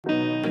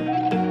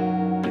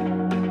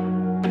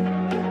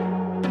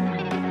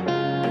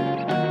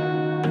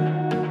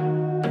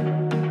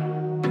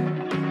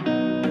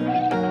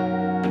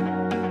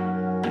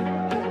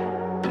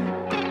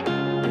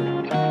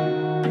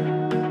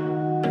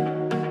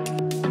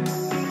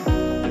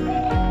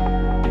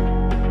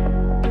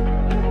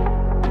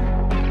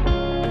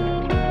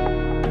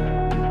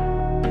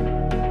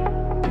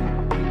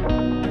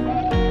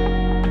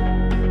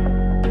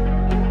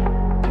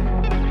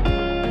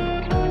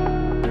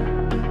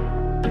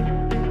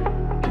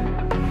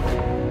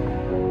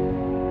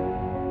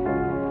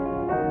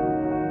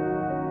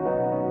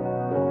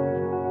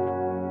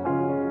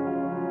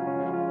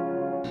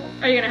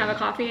you gonna have a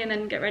coffee and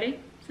then get ready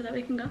so that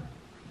we can go?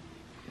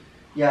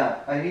 Yeah,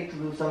 I need to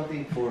do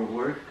something for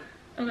work.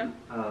 Okay.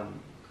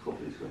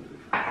 Hopefully it's going to be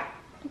fine.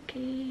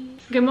 Okay.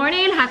 Good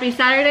morning, happy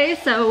Saturday.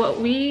 So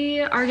we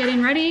are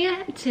getting ready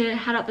to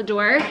head out the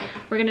door.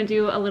 We're gonna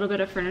do a little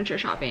bit of furniture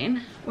shopping,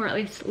 or at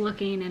least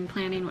looking and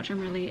planning, which I'm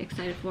really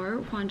excited for.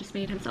 Juan just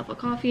made himself a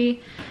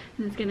coffee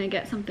and is gonna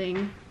get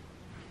something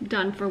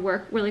done for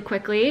work really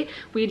quickly.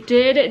 We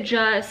did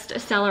just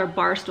sell our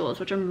bar stools,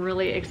 which I'm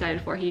really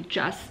excited for.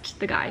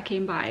 The guy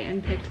came by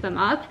and picked them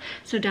up.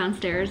 So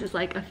downstairs is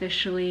like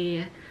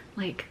officially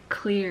like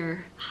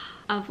clear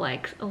of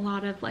like a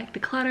lot of like the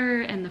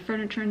clutter and the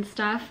furniture and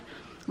stuff.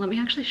 Let me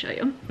actually show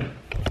you.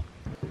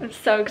 I'm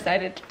so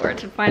excited for it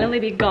to finally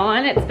be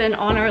gone. It's been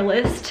on our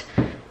list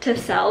to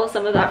sell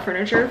some of that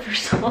furniture for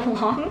so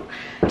long.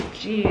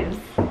 Jeez.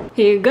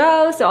 Here you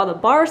go. So all the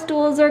bar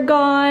stools are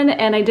gone,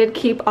 and I did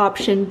keep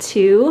option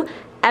 2.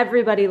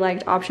 Everybody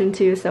liked option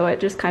 2, so it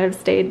just kind of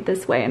stayed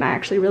this way, and I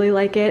actually really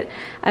like it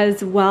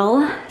as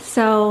well.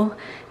 So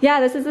yeah,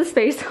 this is the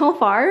space so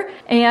far,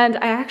 and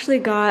I actually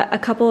got a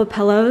couple of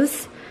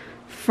pillows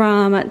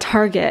from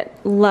Target.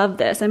 Love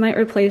this. I might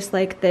replace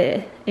like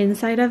the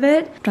inside of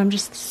it, but I'm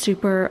just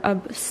super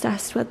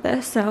obsessed with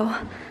this. So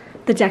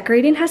the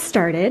decorating has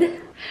started.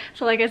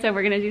 So like I said,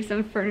 we're gonna do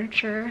some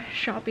furniture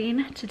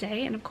shopping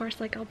today, and of course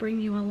like I'll bring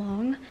you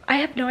along. I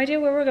have no idea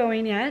where we're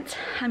going yet.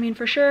 I mean,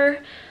 for sure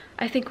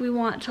I think we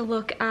want to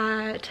look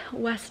at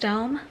West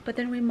Elm, but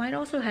then we might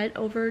also head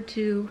over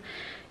to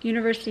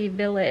University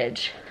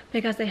Village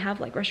because they have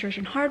like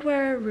Restoration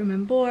Hardware, Room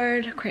and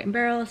Board, Crate and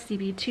Barrel,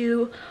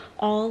 CB2,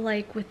 all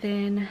like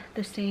within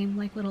the same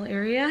like little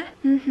area.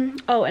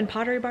 Oh, and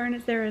Pottery Barn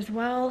is there as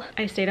well.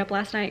 I stayed up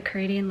last night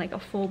creating like a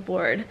full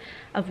board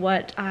of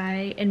what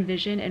I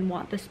envision and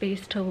want the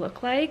space to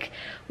look like,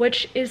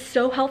 which is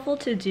so helpful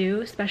to do,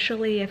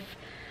 especially if,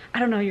 I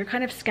don't know, you're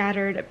kind of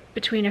scattered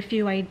between a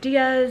few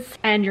ideas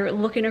and you're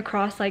looking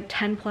across like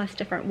 10 plus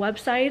different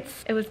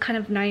websites. It was kind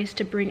of nice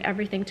to bring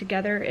everything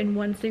together in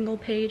one single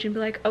page and be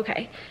like,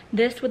 okay,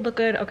 this would look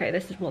good, okay,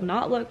 this will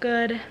not look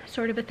good,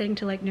 sort of a thing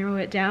to like narrow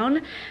it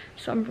down.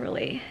 So I'm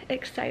really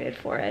excited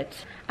for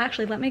it.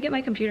 Actually, let me get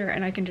my computer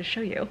and I can just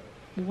show you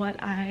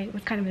what I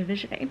was kind of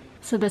envisioning.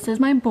 So this is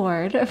my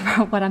board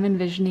for what I'm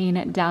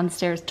envisioning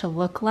downstairs to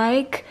look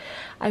like.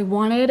 I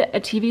wanted a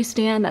TV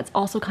stand that's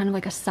also kind of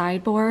like a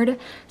sideboard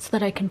so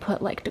that I can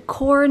put like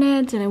decor in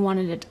it, and I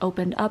wanted it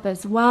opened up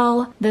as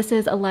well. This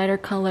is a lighter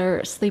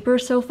color sleeper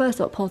sofa,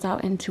 so it pulls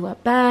out into a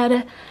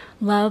bed.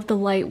 Love the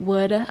light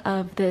wood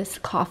of this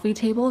coffee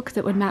table because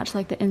it would match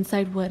like the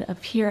inside wood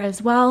of here as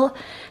well.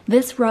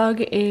 This rug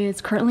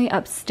is currently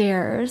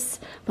upstairs,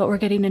 but we're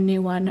getting a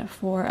new one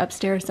for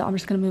upstairs, so I'm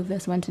just gonna move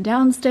this one to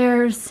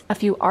downstairs. A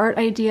few art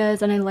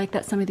ideas, and I like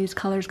that some of these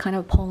colors kind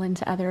of pull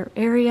into other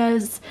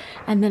areas.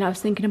 And then I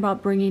was thinking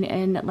about bringing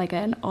in like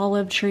an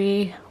olive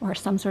tree or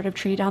some sort of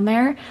tree down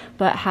there,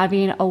 but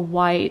having a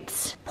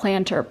white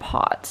planter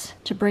pot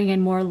to bring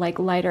in more like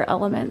lighter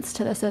elements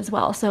to this as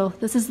well. So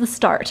this is the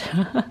start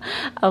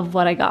of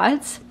what I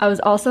got. I was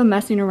also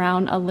messing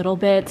around a little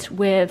bit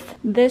with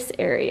this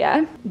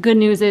area. Good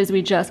news is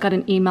we just got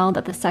an email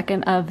that the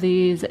second of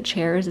these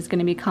chairs is going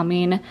to be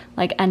coming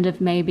like end of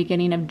May,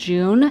 beginning of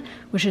June,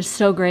 which is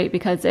so great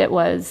because it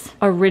was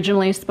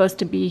originally supposed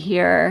to be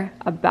here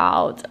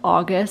about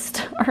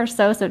August or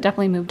so, so it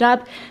definitely moved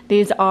up.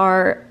 These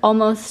are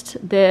almost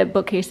the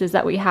bookcases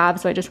that we have,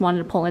 so I just wanted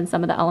to pull in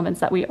some of the elements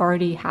that we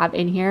already have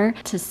in here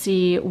to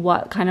see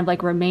what kind of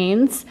like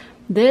remains.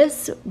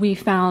 This we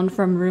found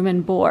from Room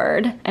and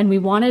Board, and we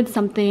wanted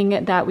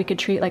something that we could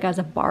treat like as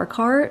a bar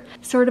cart,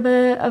 sort of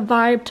a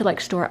vibe to like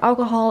store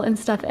alcohol and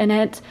stuff in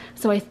it.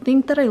 So I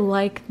think that I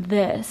like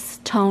this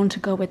tone to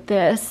go with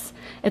this.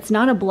 It's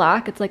not a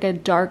black, it's like a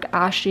dark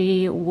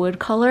ashy wood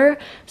color.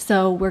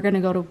 So we're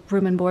gonna go to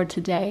Room and Board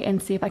today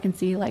and see if I can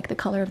see like the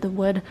color of the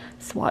wood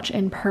swatch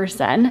in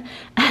person.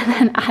 And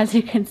then as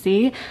you can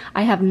see,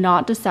 I have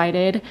not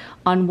decided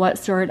on what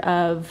sort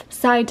of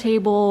side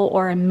table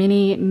or a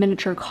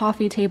miniature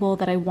coffee table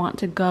that I want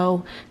to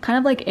go kind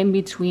of like in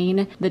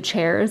between the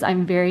chairs.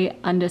 I'm very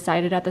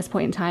undecided at this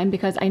point in time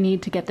because I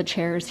need to get the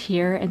chairs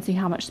here and see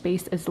how much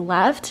space is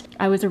left.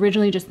 I was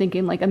originally just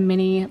thinking like a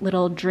mini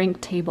little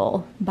drink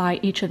table by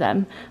each of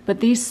them, but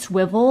these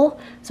swivel,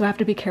 so I have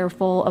to be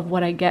careful of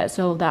what I get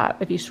so that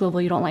if you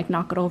swivel you don't like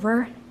knock it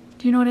over.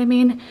 Do you know what I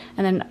mean?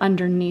 And then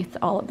underneath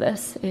all of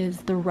this is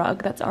the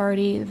rug that's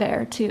already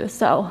there too.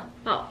 So,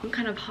 oh, I'm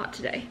kind of hot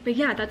today. But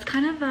yeah, that's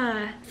kind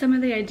of some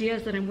of the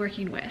ideas that I'm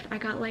working with. I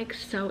got like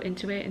so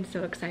into it and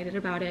so excited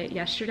about it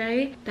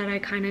yesterday that I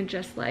kind of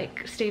just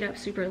like stayed up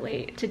super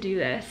late to do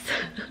this.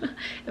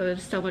 It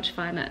was so much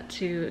fun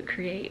to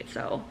create.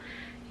 So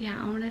yeah,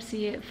 I want to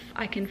see if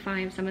I can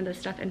find some of this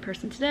stuff in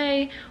person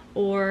today,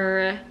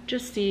 or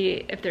just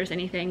see if there's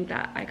anything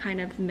that I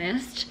kind of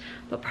missed,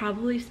 but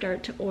probably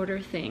start to order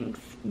things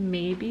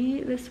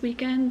maybe this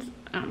weekend.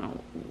 I don't know,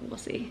 we'll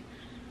see.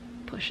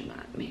 pushing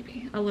that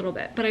maybe a little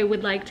bit, but I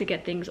would like to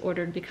get things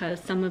ordered because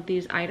some of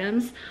these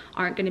items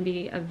aren't going to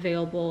be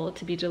available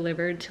to be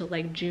delivered till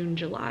like June,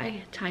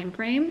 July time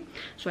frame.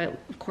 So I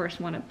of course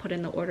want to put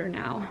in the order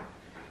now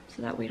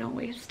so that we don't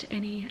waste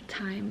any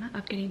time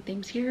of getting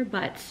things here,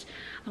 but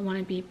I want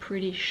to be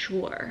pretty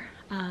sure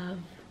of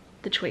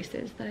the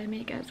choices that I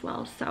make as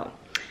well. So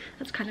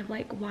that's kind of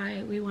like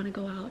why we want to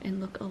go out and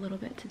look a little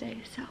bit today.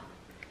 So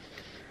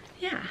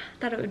yeah,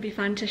 thought it would be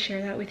fun to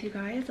share that with you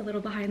guys, a little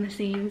behind the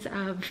scenes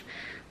of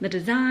the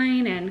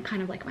design and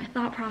kind of like my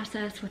thought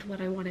process with what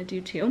I want to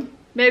do too.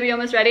 Baby,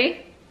 almost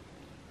ready?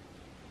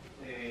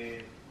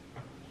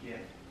 Yeah.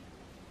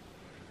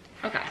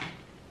 Okay,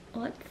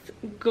 let's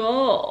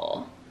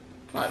go.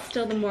 Well, it's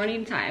still the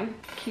morning time,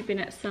 keeping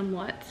it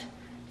somewhat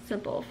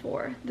simple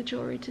for the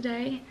jewelry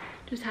today.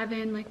 Just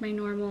having like my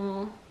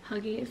normal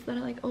huggies that I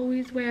like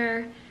always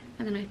wear.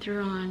 And then I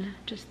threw on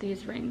just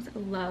these rings. I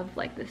love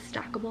like this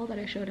stackable that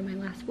I showed in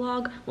my last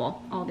vlog.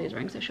 Well, all these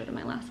rings I showed in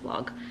my last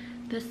vlog.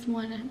 This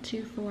one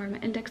too for my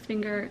index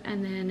finger,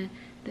 and then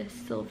this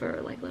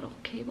silver like little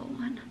cable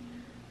one.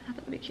 I thought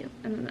that would be cute.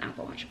 And then the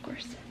Apple Watch, of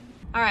course.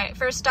 All right,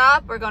 first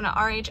stop, we're going to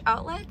RH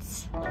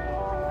Outlets.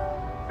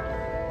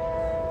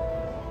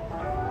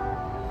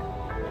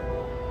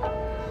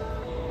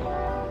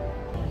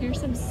 Here's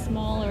some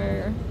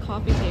smaller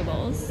coffee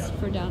tables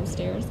for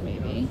downstairs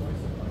maybe.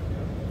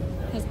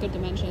 Has good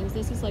dimensions.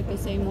 This is like the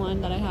same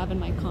one that I have in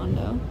my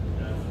condo,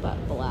 but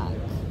black.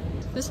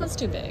 This one's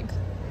too big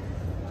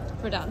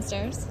for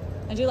downstairs.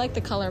 I do like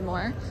the color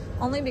more,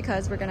 only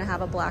because we're gonna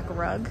have a black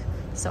rug,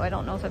 so I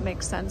don't know if it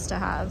makes sense to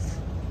have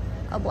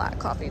a black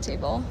coffee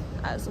table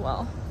as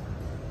well.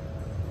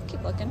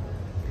 Keep looking.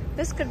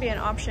 This could be an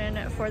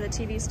option for the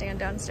TV stand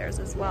downstairs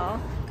as well.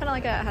 Kind of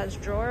like it has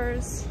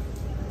drawers.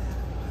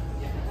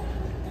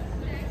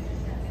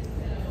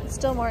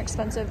 Still more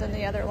expensive than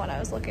the other one I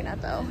was looking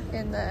at though,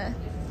 in the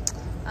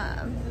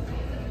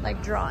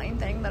like drawing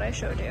thing that I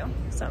showed you.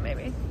 So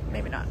maybe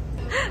not.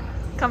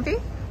 Comfy?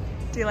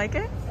 Do you like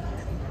it?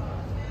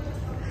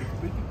 It's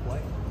pretty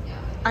quiet.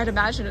 I'd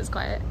imagine it's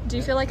quiet. Do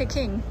you feel like a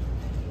king?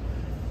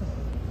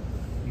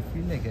 You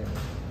feel like a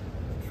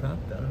trap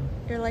down.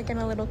 You're like in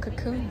a little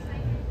cocoon.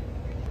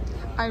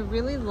 I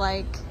really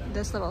like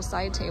this little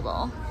side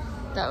table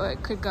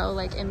that could go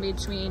like in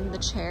between the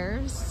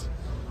chairs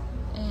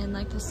and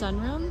like the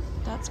sunroom.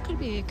 That could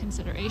be a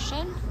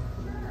consideration.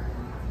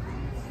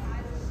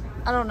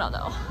 I don't know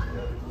though.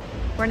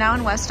 We're now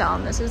in West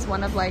Elm. This is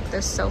one of like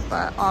the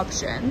sofa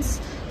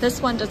options.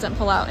 This one doesn't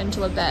pull out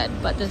into a bed,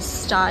 but this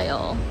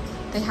style,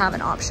 they have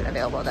an option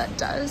available that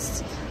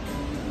does.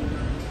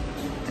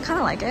 I kind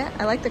of like it.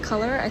 I like the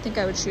color. I think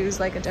I would choose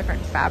like a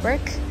different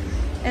fabric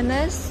in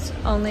this,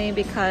 only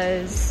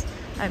because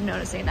I'm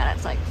noticing that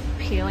it's like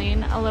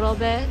peeling a little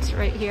bit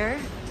right here.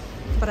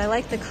 But I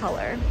like the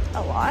color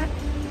a lot.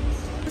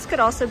 This could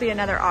also be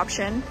another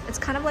option. It's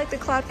kind of like the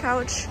cloud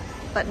couch,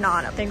 but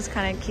not. Things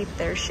kind of keep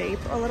their shape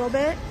a little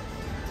bit.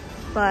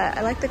 But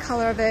I like the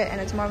color of it, and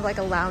it's more of like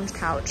a lounge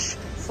couch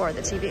for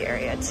the TV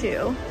area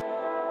too.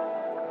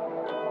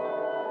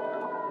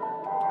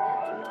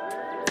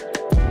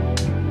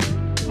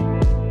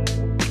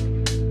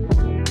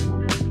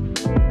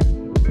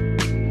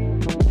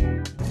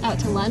 Out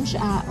to lunch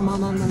at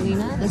Mama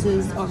Melina. This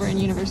is over in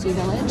University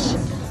Village.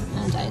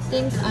 And I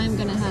think I'm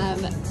gonna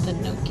have the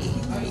gnocchi.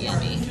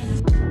 Yummy.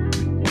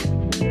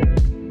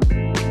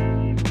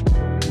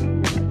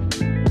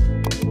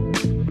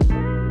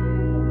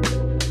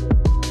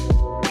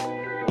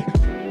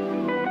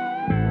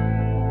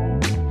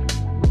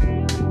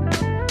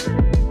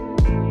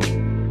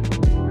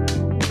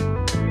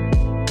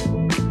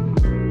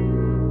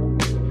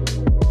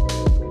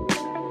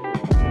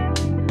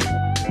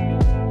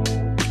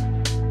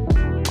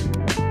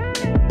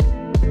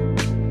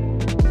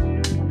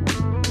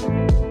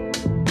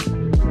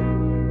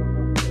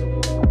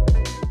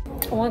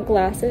 I want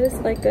glasses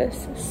like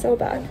this so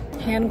bad.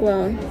 Hand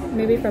blown,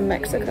 maybe from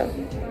Mexico.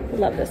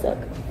 Love this look.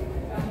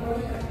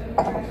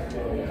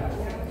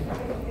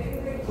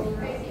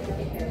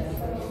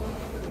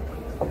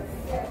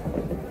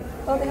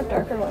 Oh, they have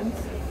darker ones.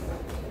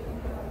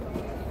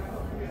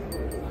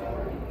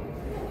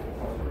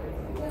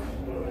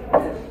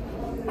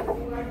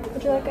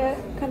 Would you like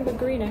a kind of a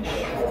greenish?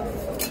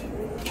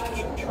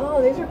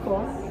 Oh, these are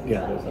cool.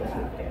 Yeah, those are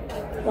cool.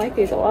 I like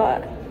these a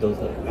lot. Those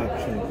are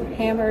actually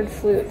Hammered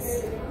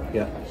flutes.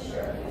 yeah.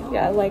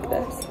 Yeah, I like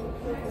this.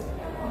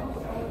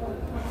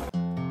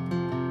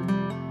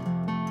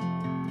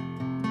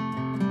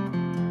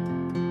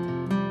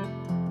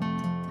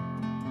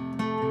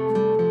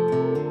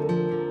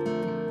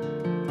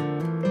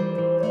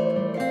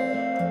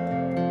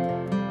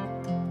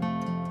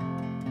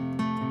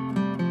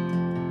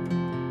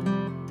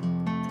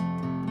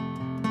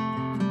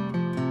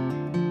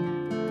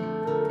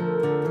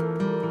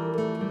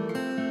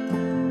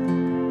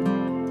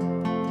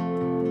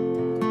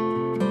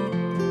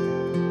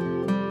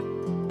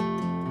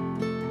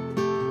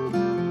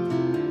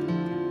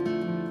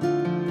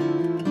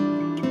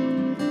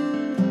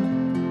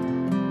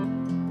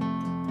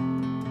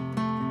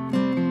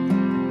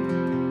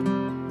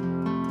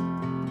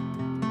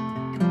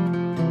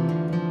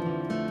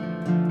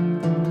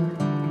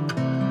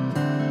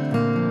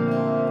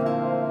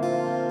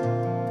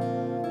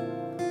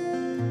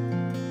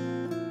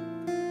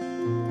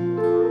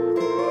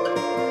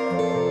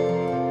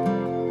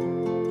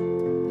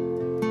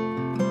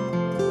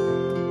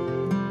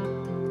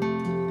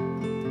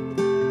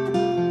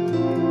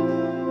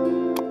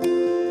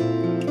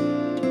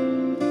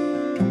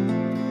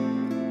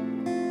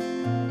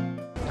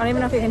 even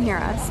know if you can hear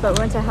us, but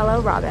we went to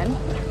Hello Robin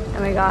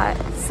and we got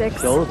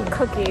 6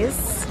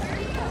 cookies.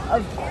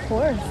 Of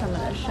course I'm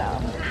gonna show.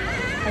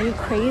 Are you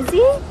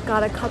crazy?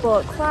 Got a couple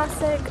of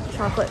classic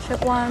chocolate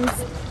chip ones,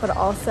 but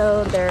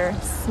also their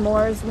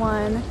s'mores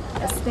one,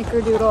 a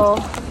snickerdoodle,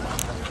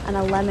 and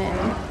a lemon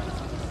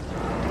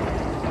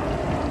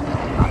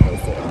coffee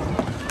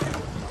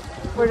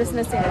seed. We're just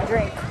missing a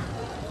drink.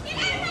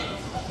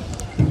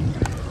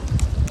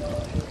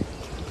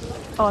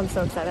 Oh, I'm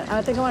so excited.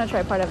 I think I want to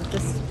try part of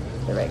just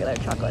the regular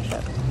chocolate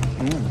chip.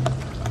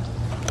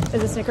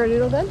 Is the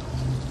snickerdoodle good?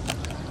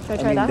 Should I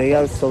try that? They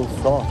are so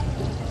soft.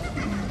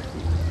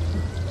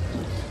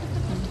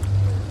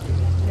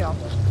 Yeah.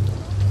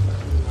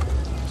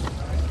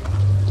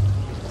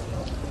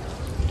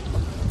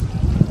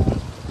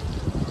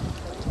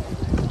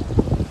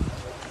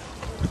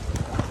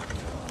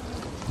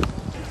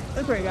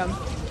 They're pretty good.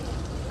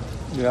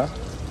 Yeah.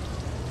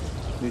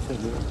 These are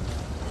good.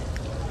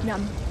 Yeah.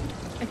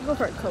 I could go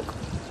for a Coke.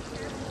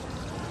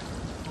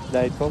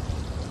 Diet Coke?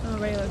 A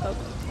regular Coke.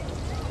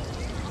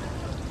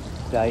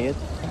 Diet?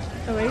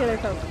 A regular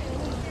Coke.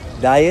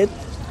 Diet?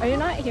 Are you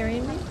not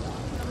hearing me?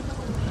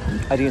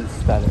 I didn't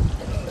start it.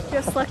 You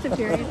have selective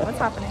hearing. What's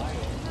happening?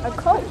 A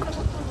Coke.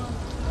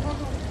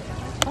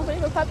 Oh,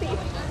 baby puppy.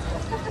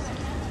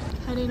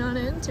 Heading on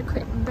in to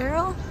Crate and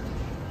Barrel.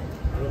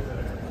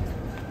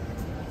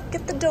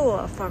 Get the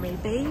door for me,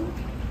 babe.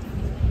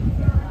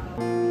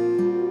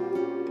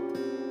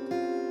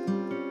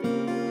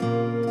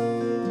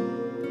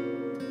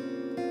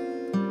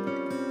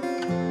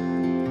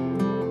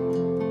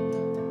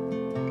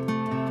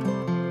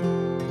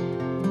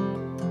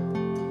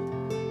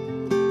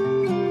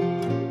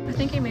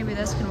 Thinking maybe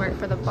this can work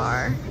for the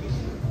bar.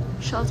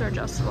 Shelves are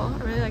adjustable. I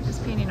really like this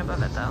painting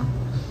above it though.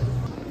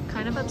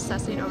 Kind of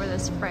obsessing over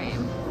this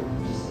frame.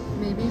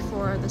 Maybe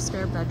for the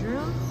spare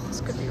bedroom. This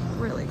could be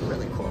really,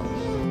 really cool.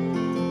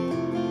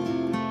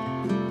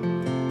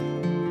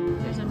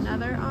 There's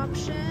another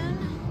option.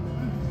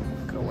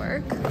 Could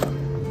work.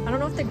 I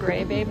don't know if the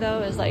gray babe though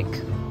is like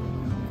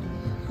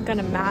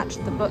gonna match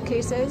the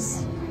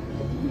bookcases.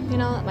 You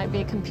know, it might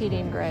be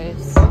competing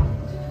grays.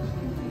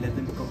 Let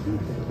them compete.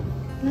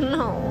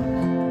 No.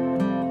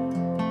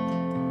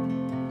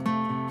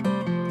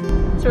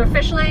 So we're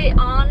officially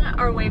on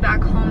our way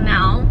back home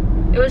now.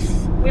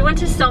 We went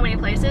to so many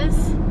places,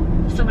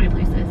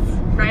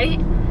 right?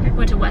 We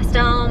went to West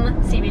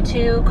Elm,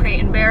 CB2, Crate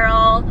and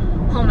Barrel,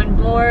 Home and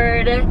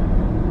Board,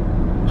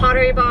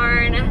 Pottery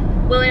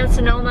Barn,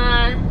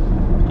 Williams-Sonoma.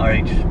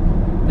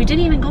 RH. We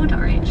didn't even go to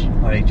RH.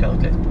 RH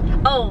Outlet.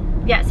 Oh,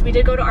 yes, we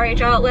did go to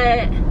RH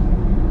Outlet.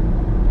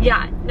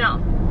 Yeah, no,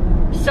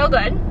 so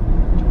good.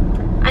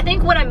 I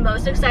think what I'm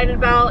most excited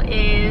about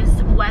is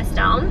West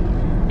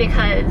Elm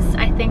because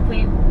I think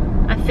we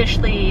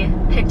officially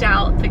picked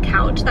out the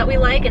couch that we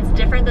like. It's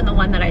different than the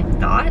one that I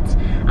thought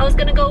I was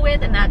gonna go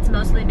with, and that's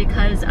mostly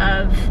because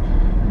of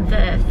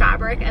the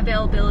fabric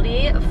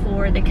availability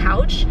for the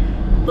couch.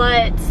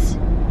 But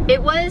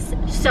it was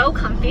so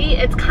comfy.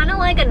 It's kind of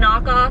like a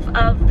knockoff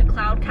of the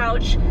Cloud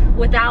Couch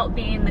without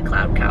being the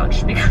Cloud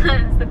Couch,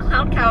 because the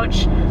Cloud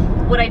Couch,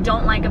 what I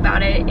don't like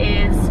about it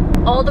is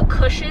all the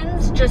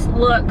cushions just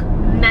look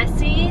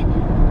messy,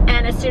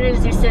 and as soon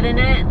as you sit in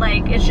it,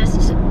 like it's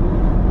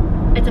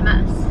a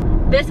mess.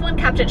 This one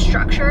kept its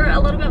structure a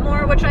little bit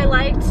more, which I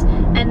liked,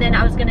 and then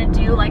I was gonna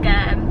do like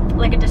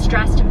a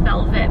distressed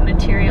velvet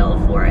material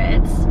for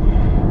it.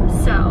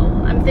 So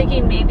I'm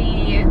thinking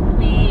maybe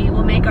we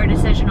will make our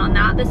decision on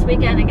that this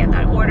weekend and get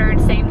that ordered.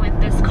 Same with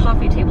this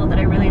coffee table that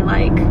I really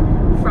like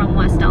from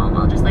West Elm.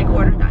 I'll just like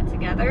order that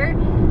together.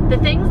 The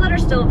things that are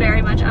still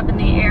very much up in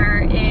the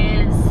air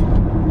is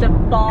the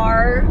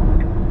bar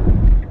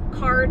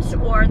cart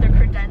or the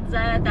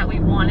credenza that we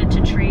wanted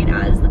to treat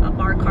as a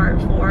bar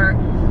cart for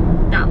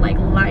that like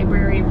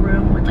library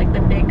room with like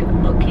the big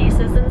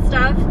bookcases and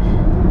stuff.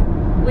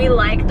 We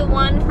like the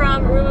one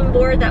from Room and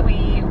Board that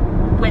we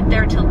went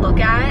there to look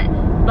at,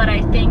 but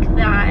I think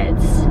that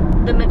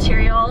the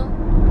material,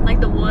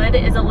 like the wood,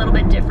 is a little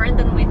bit different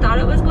than we thought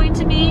it was going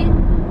to be.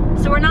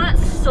 So we're not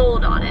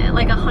sold on it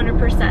like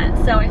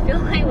 100%. So I feel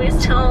like we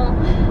still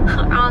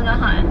are on the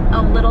hunt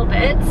a little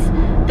bit.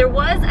 There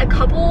was a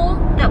couple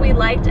that we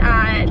liked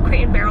at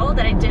Crate and Barrel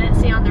that I didn't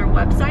see on their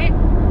website,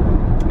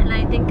 and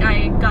I think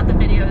I got the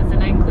videos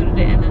and I included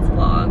it in this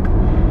vlog.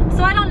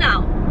 So I don't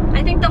know.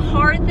 I think the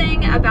hard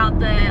thing about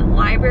the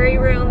library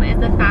room is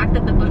the fact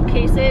that the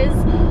bookcases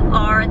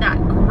are that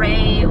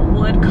gray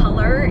wood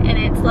color, and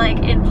it's like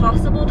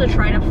impossible to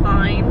try to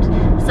find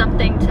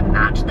something to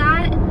match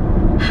that.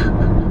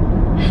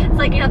 It's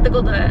like you have to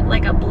go to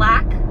like a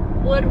black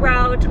wood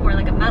route or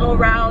like a metal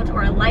route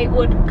or a light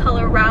wood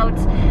color route,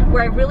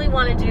 where I really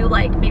want to do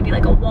like maybe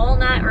like a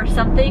walnut or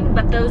something,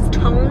 but those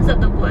tones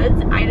of the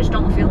woods I just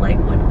don't feel like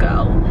would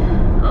go.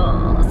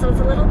 Oh, so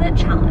it's a little bit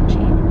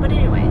challenging. But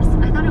anyways,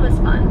 I thought it was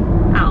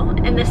fun out,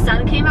 and the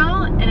sun came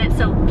out and it's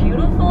so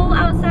beautiful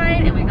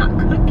outside, and we got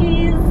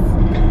cookies.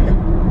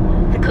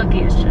 The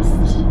cookie is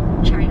just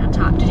cherry on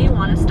top. Did you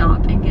want to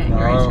stop and get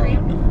your ice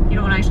cream? You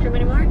don't want ice cream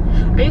anymore?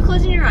 Are you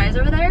closing your eyes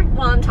over there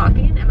while I'm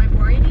talking? Am I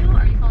boring you?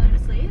 Are you falling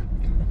asleep?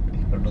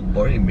 You're not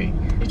boring me.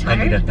 You're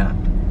tired? I need a nap.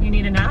 You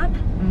need a nap?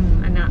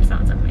 A nap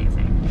sounds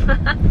amazing. So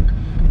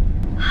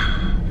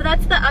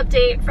that's the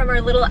update from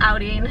our little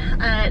outing.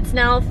 It's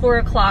now 4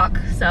 o'clock,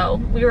 so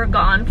we were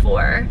gone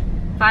for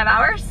 5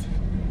 hours?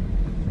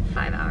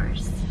 5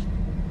 hours.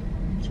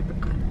 Super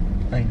good.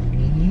 I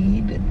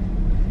need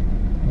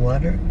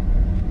water.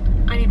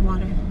 I need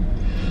water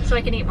so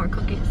I can eat more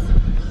cookies.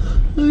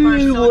 I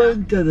soda.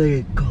 want to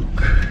Diet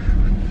Coke.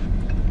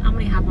 I'm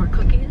gonna have more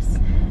cookies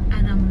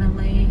and I'm gonna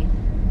lay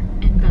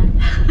in bed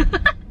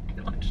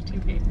and watch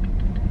TV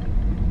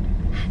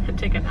and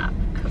take a nap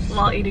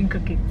while eating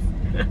cookies.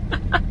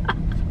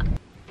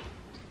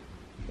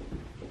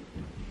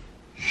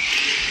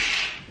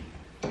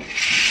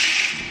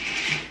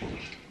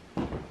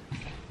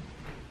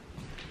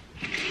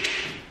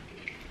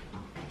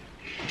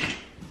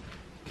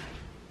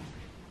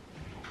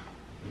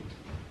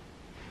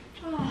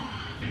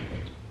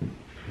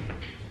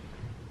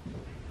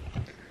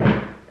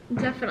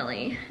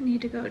 Definitely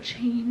need to go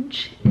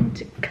change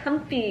into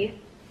comfy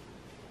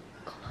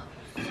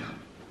clothes.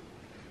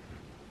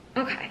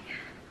 Okay,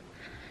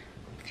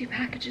 a few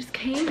packages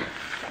came.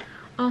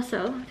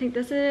 Also, I think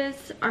this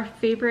is our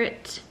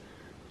favorite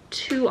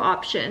 2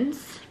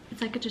 options.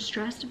 It's like a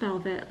distressed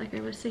velvet, like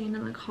I was saying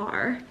in the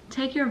car.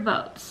 Take your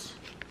votes.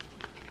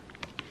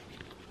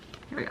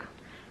 Here we go.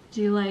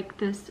 Do you like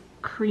this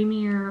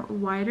creamier,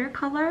 whiter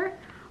color,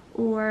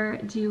 or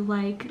do you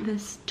like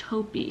this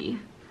taupey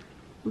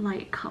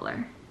light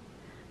color?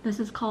 This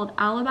is called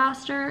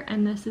alabaster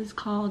and this is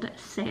called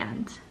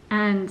sand.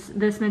 And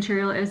this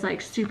material is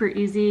like super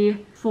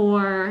easy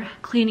for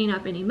cleaning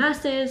up any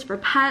messes, for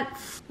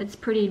pets. It's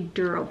pretty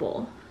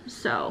durable.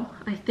 So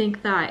I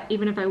think that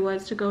even if I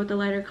was to go with the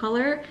lighter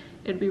color,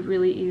 it'd be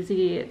really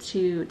easy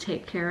to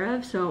take care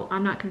of. So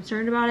I'm not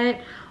concerned about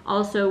it.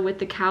 Also with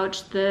the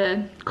couch,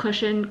 the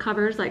cushion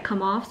covers like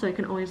come off, so I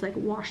can always like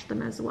wash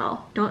them as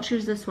well. Don't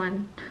choose this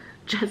one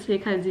just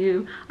because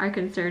you are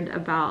concerned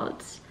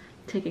about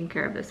taking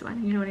care of this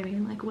one. You know what I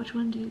mean? Like, which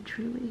one do you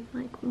truly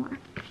like more?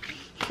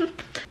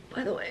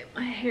 By the way,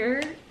 my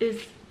hair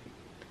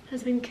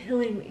has been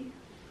killing me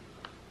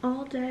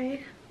all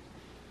day.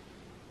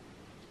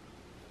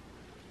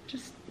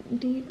 Just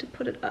need to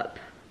put it up.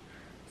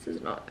 This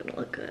is not gonna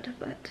look good,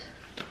 but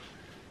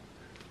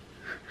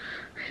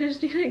I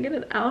just need to get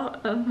it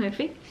out of my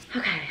face.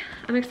 Okay,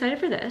 I'm excited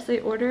for this. I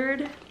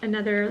ordered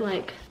another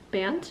like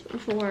band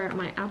for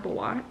my Apple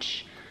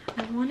Watch.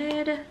 I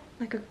wanted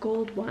like a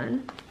gold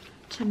one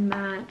to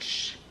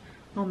match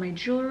all my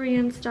jewelry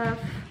and stuff.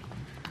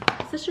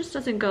 This just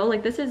doesn't go.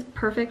 Like, this is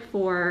perfect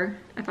for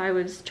if I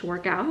was to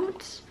work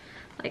out,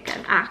 like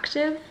an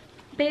active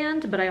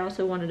band, but I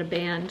also wanted a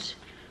band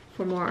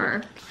for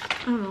more,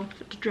 I don't know,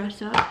 to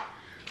dress up,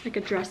 like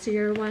a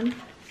dressier one,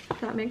 if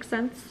that makes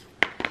sense.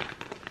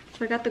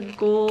 So I got the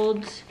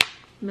gold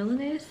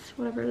Milanese,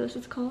 whatever this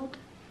is called,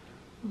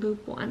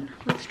 loop one.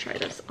 Let's try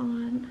this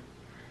on.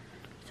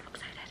 So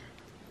excited.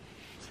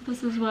 So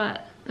this is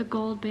what the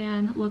gold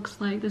band looks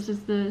like. This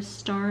is the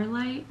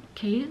Starlight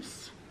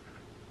case.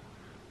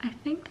 I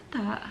think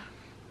that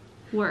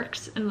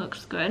works and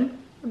looks good.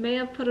 I may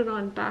have put it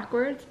on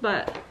backwards,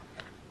 but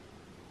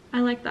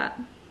I like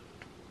that.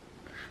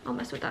 I'll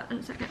mess with that in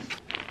a second.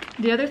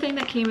 The other thing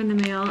that came in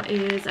the mail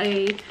is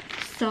I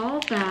saw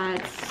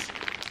that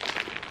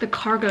the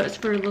cargos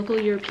for local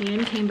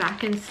European came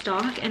back in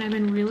stock, and I've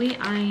been really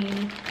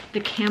eyeing the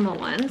camel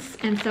ones.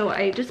 And so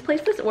I just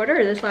placed this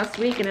order this last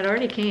week and it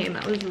already came.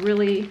 That was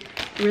really,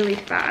 really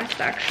fast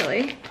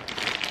actually.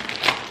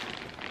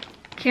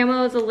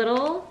 Camo is a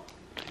little,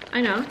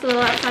 I know, it's a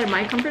little outside of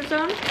my comfort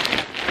zone,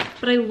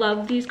 but I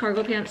love these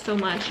cargo pants so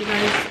much. You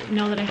guys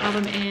know that I have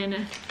them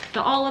in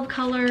the olive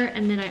color,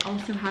 and then I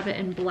also have it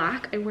in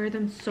black. I wear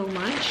them so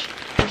much.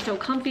 They're so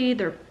comfy.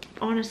 They're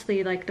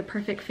honestly like the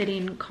perfect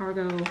fitting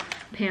cargo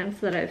pants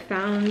that I've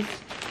found,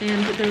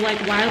 and they're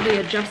like wildly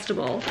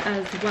adjustable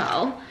as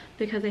well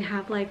because they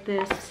have like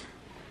this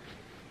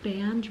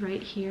band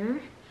right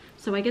here.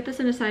 So I get this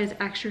in a size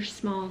extra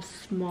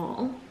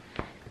small,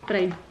 but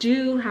I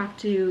do have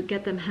to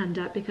get them hemmed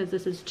up because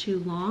this is too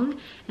long,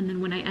 and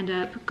then when I end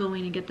up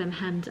going and get them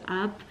hemmed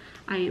up,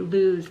 I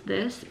lose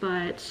this,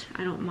 but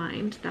I don't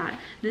mind that.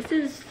 This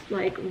is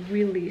like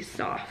really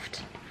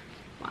soft.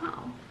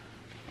 Wow.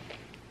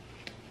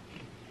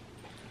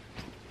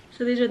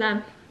 So these are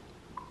them.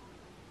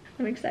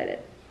 I'm excited.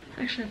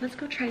 Actually, let's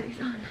go try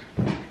these on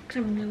because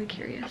I'm really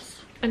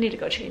curious. I need to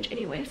go change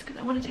anyways because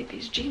I want to take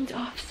these jeans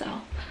off,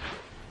 so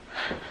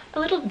a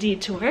little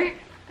detour.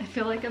 I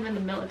feel like I'm in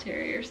the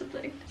military or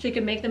something. So you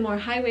can make them more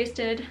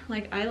high-waisted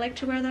like I like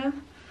to wear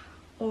them,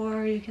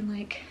 or you can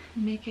like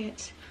make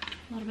it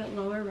a little bit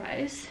lower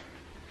rise.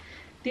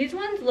 These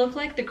ones look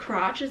like the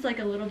crotch is like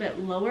a little bit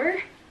lower.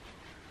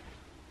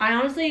 I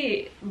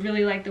honestly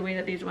really like the way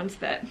that these ones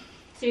fit.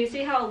 So you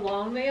see how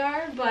long they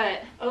are,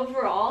 but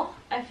overall,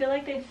 I feel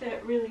like they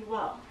fit really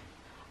well.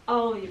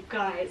 Oh, you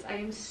guys, I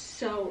am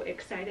so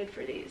excited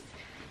for these.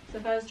 So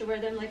if I was to wear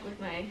them like with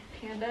my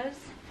pandas,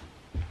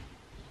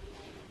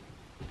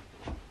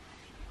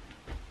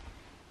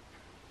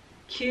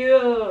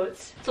 Cute.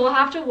 So we'll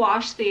have to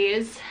wash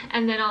these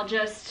and then I'll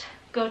just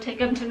go take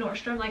them to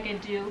Nordstrom like I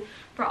do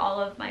for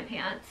all of my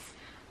pants.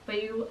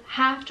 But you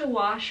have to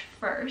wash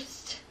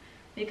first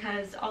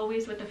because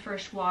always with the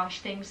first wash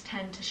things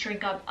tend to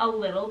shrink up a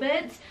little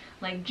bit,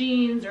 like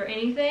jeans or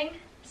anything.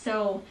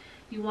 So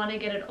you want to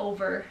get it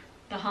over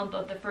the hump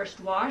of the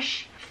first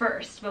wash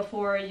first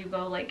before you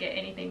go like get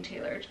anything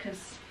tailored,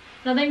 because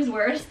nothing's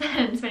worse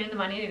than spending the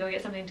money to go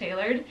get something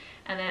tailored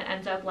and then it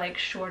ends up like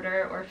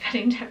shorter or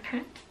fitting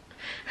different.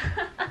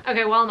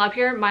 Okay, while I'm up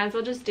here, might as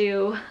well just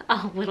do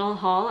a little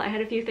haul. I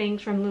had a few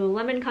things from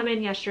Lululemon come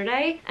in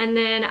yesterday, and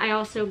then I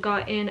also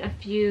got in a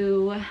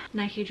few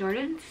Nike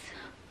Jordans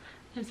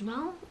as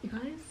well. You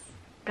guys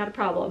got a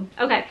problem.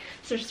 Okay,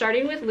 so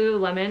starting with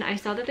Lululemon, I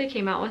saw that they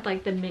came out with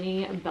like the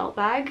mini belt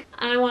bag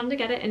and I wanted to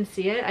get it and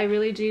see it. I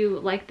really do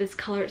like this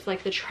color. It's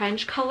like the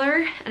trench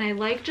color, and I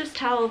like just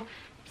how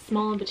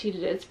small and petite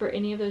it is for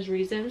any of those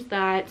reasons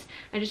that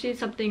I just need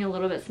something a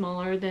little bit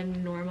smaller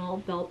than normal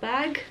belt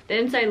bag. The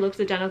inside looks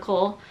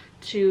identical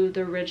to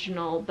the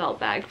original belt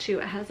bag too.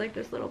 It has like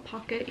this little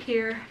pocket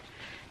here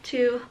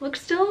too.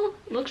 Still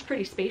looks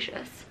pretty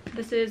spacious.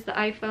 This is the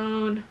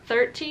iPhone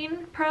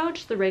 13 Pro,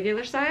 just the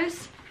regular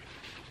size,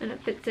 and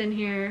it fits in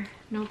here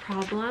no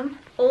problem.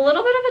 A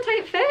little bit of a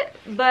tight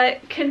fit,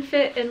 but can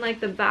fit in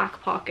like the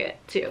back pocket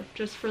too,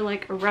 just for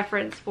like a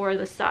reference for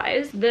the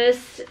size.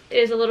 This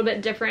is a little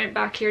bit different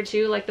back here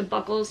too, like the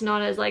buckle's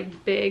not as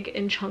like big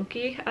and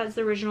chunky as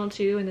the original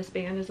too, and this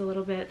band is a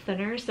little bit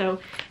thinner. So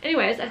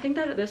anyways, I think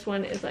that this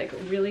one is like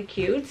really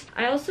cute.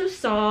 I also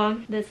saw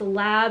this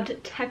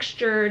labbed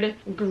textured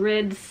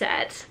grid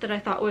set that I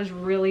thought was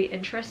really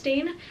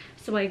interesting.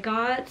 So I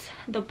got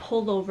the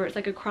pullover. It's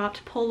like a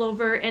cropped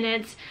pullover in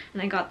it,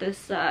 and I got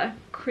this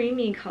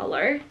creamy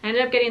color. I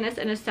ended up getting this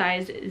in a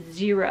size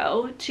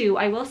 0 too.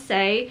 I will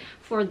say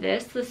for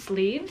this, the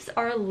sleeves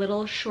are a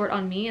little short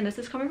on me, and this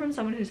is coming from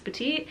someone who's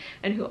petite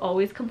and who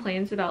always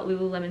complains about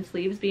Lululemon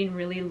sleeves being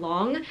really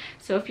long.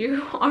 So if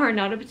you are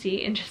not a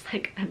petite and just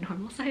like a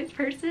normal size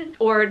person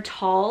or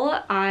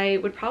tall, I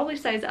would probably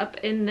size up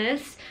in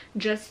this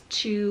just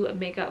to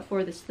make up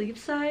for the sleeve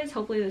size.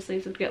 Hopefully the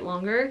sleeves would get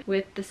longer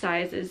with the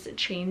sizes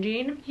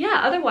changing.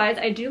 Yeah, otherwise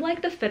I do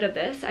like the fit of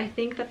this. I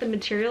think that the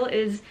material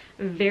is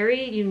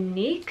very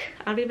unique.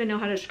 I don't even know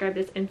how to describe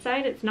this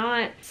inside. It's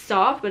not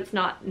soft, but it's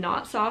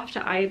not soft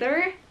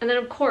either. And then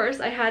of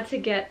course I had to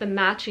get the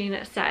matching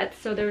sets.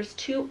 So there's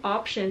 2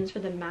 options for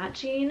the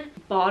matching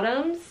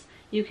bottoms.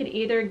 You can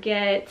either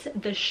get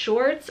the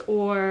shorts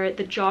or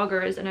the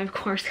joggers, and I of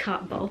course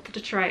got both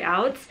to try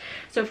out.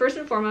 So first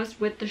and foremost,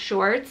 with the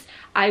shorts,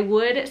 I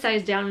would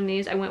size down in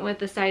these. I went with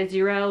the size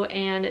 0,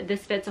 and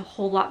this fits a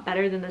whole lot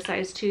better than the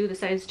size 2. The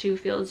size 2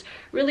 feels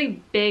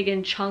really big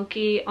and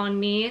chunky on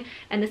me,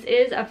 and this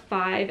is a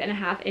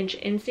 5.5 inch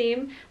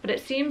inseam, but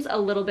it seems a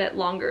little bit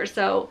longer.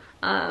 So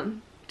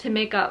to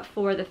make up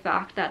for the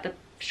fact that the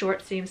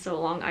short seems so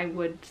long, I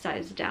would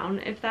size down,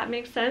 if that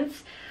makes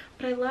sense.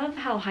 But I love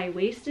how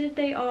high-waisted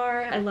they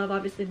are. I love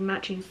obviously the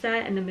matching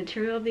set and the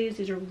material of these.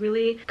 These are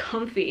really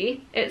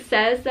comfy. It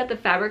says that the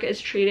fabric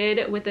is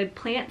treated with a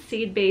plant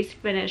seed-based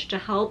finish to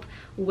help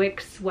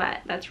wick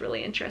sweat. That's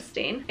really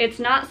interesting. It's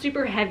not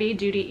super heavy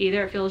duty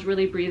either. It feels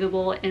really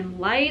breathable and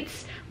light.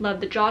 Love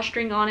the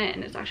drawstring on it,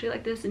 and it's actually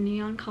like this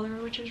neon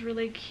color, which is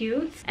really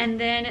cute. And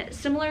then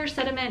similar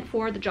sentiment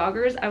for the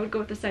joggers. I would go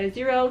with the size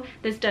 0.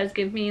 This does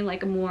give me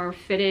like a more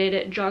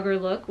fitted jogger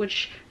look,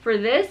 which for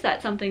this,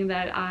 that's something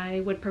that I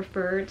would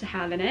prefer to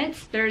have in it.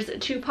 There's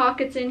 2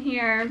 pockets in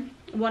here.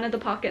 One of the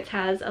pockets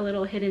has a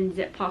little hidden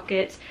zip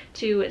pocket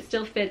too. It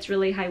still fits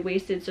really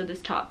high-waisted, so this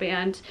top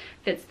band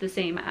fits the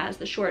same as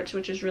the shorts,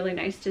 which is really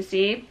nice to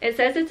see. It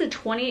says it's a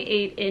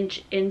 28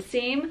 inch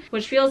inseam,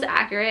 which feels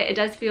accurate. It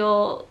does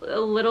feel a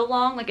little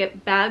long, like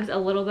it bags a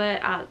little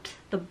bit at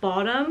the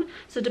bottom.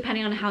 So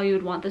depending on how you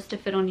would want this to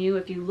fit on you,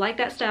 if you like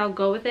that style,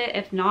 go with it.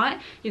 If not,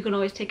 you can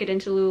always take it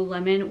into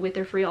Lululemon with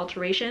their free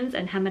alterations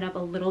and hem it up a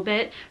little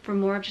bit for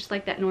more of just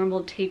like that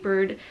normal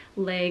tapered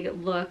leg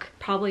look,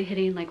 probably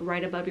hitting like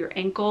right above your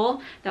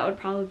ankle. That would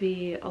probably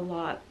be a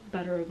lot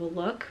better of a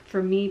look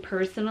for me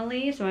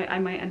personally, so I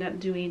might end up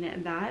doing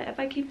that if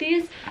I keep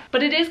these.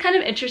 But it is kind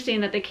of interesting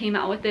that they came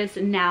out with this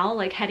now,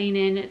 like heading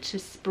into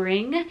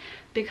spring,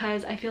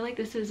 because I feel like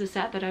this is a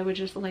set that I would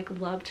just like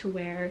love to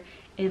wear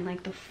in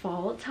like the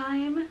fall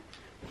time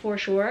for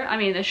sure. I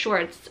mean, the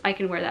shorts, I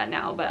can wear that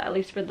now, but at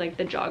least for like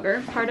the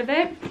jogger part of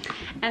it.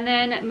 And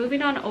then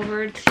moving on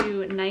over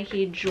to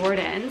Nike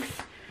Jordans,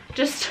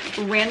 just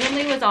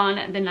randomly was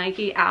on the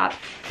Nike app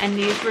and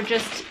these were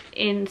just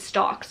in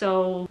stock,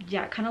 so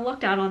yeah, kind of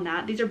lucked out on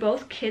that. These are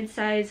both kid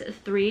size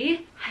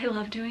 3. I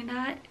love doing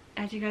that,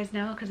 as you guys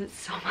know, because it's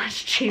so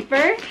much cheaper,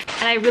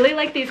 and I really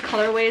like these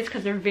colorways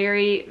because they're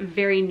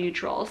very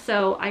neutral.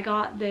 So I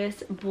got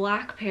this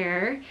black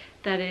pair.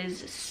 that is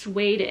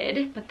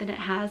suede, but then it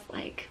has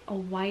like a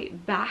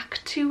white back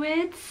to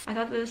it. I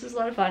thought that this was a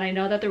lot of fun. I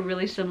know that they're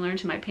really similar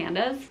to my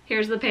pandas.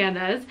 Here's the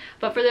pandas,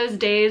 but for those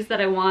days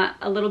that I want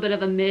a little bit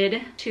of a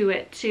mid to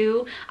it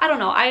too, I don't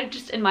know, I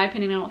just, in my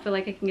opinion, I don't feel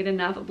like I can get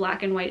enough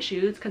black and white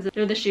shoes because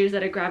they're the shoes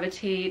that I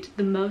gravitate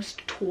the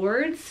most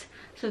towards.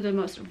 So the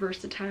most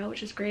versatile,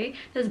 which is great.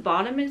 This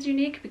bottom is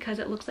unique because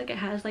it looks like it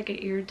has like an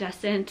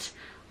iridescent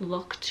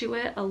look to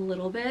it a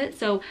little bit.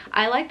 So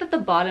I like that the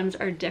bottoms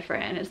are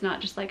different and it's not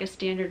just like a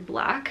standard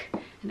black,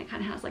 and it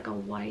kind of has like a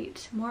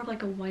white, more of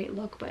like a white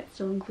look, but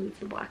still includes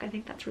the black. I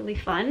think that's really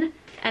fun.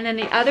 And then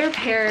the other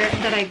pair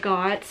that I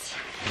got,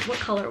 what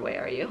colorway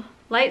are you?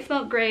 Light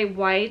smoke gray,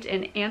 white,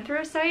 and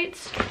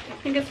anthracite, I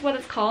think it's what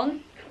it's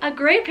called. A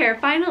gray pair,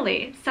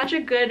 finally. Such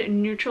a good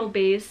neutral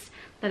base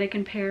that I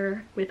can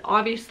pair with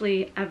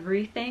obviously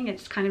everything.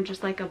 It's kind of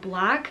just like a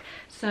black.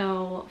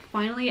 So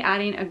finally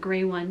adding a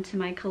gray one to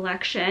my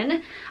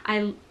collection.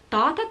 I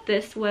thought that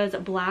this was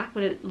black,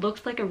 but it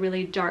looks like a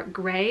really dark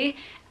gray,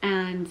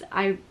 and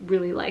I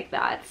really like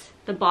that.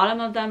 The bottom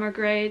of them are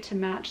gray to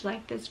match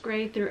like this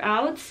gray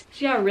throughout. So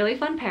yeah, a really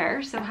fun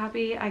pair. So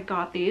happy I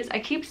got these. I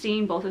keep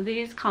seeing both of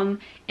these come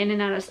in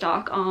and out of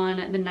stock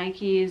on the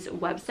Nike's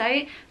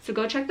website, so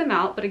go check them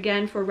out. But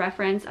again, for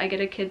reference, I get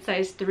a kid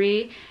size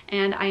 3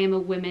 and I am a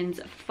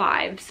women's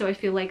 5, so I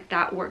feel like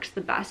that works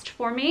the best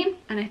for me.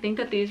 And I think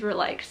that these were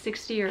like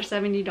 $60 or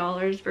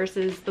 $70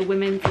 versus the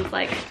women's is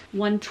like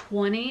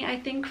 $120, I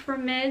think, for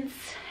mids,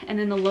 and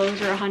then the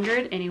lows are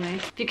 100. Anyway,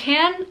 if you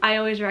can, I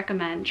always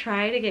recommend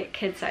try to get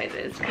kid sizes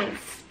because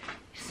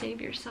you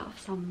save yourself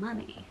some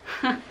money.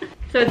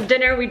 So it's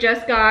dinner. We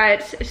just got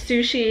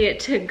sushi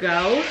to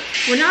go.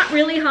 We're not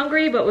really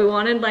hungry, but we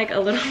wanted like a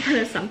little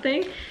bit of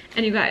something.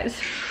 And you guys,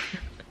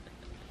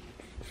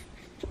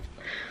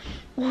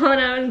 when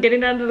I was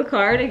getting out of the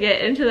car to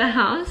get into the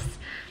house,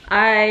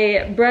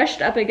 I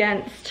brushed up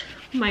against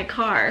my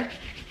car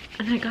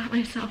and I got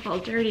myself all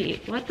dirty.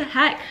 What the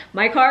heck?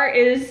 My car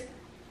is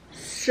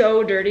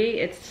so dirty.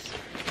 It's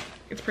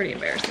pretty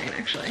embarrassing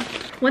actually.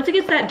 Once it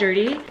gets that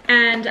dirty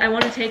and I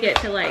want to take it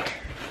to like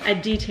a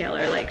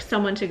detailer, like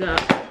someone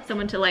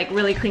to like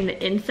really clean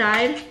the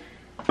inside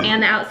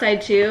and the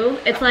outside too,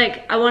 it's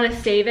like I want to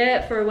save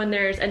it for when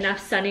there's enough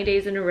sunny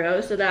days in a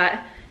row so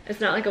that it's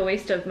not like a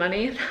waste of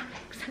money, if that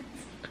makes sense.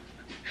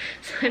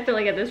 So I feel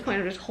like at this point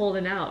I'm just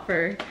holding out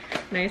for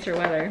nicer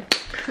weather.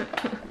 Does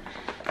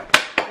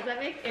that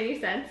make any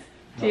sense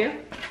to you?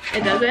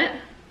 It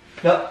doesn't?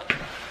 No.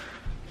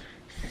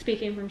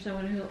 Speaking from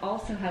someone who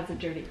also has a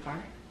dirty car.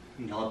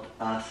 Not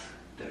as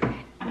dirty.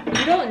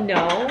 You don't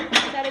know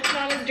that it's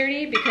not as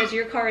dirty because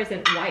your car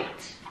isn't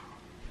white.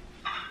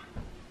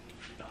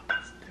 Not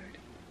as dirty.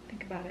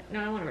 Think about it. No,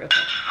 I want to real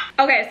quick.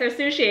 Okay, so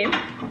sushi.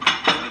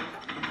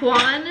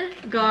 Juan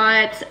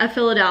got a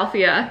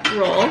Philadelphia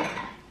roll,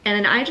 and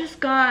then I just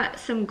got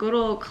some good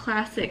old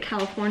classic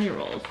California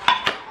rolls.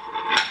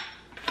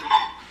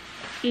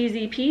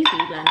 Easy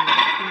peasy,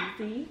 lemon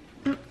easy.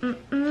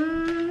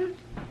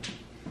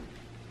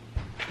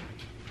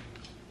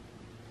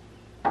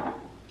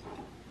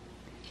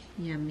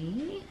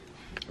 Yummy.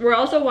 We're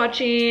also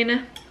watching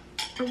a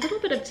little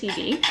bit of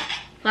TV.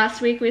 Last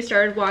week we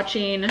started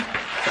watching,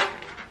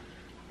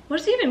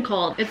 what's it even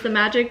called? It's the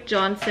Magic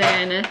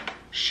Johnson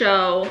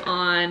show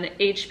on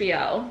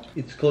HBO.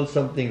 It's called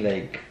something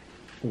like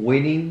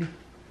Winning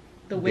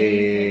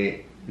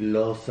the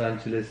Los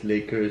Angeles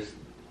Lakers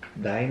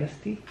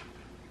Dynasty.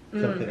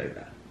 Something like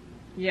that.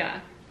 Yeah.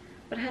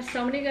 But it has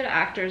so many good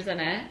actors in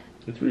it.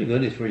 It's really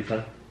good. It's really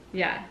fun.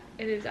 Yeah,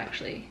 it is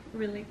actually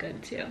really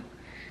good too.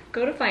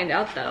 Go to find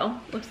out though.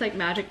 Looks like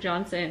Magic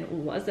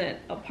Johnson wasn't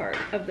a part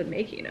of the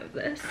making of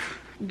this.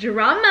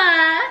 Drama!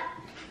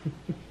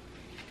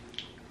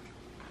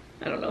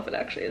 I don't know if it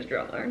actually is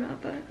drama or not,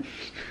 but.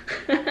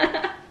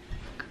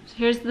 So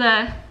here's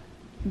the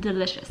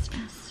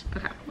deliciousness.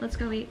 Okay, let's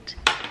go eat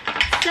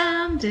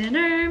some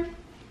dinner.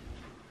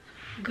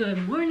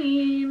 Good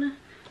morning.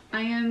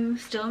 I am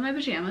still in my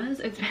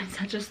pajamas. It's been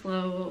such a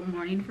slow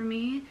morning for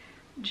me.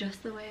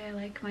 Just the way I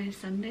like my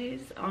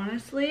Sundays,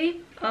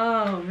 honestly.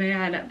 Oh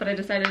man, but I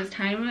decided it's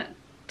time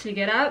to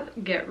get up,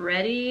 get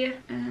ready,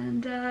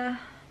 and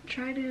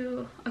try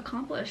to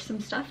accomplish some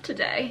stuff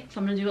today. So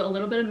I'm gonna do a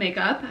little bit of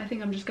makeup. I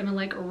think I'm just gonna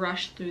like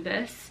rush through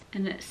this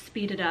and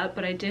speed it up,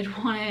 but I did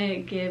want to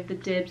give the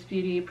Dibs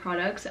Beauty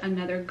products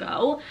another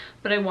go,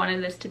 but I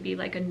wanted this to be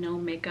like a no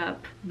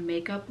makeup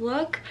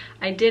look.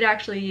 I did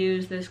actually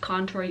use this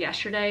contour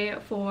yesterday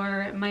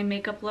for my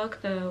makeup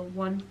look, the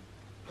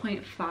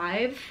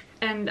 1.5,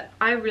 and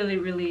I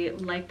really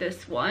like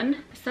this one.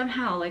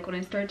 Somehow, like when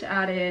I start to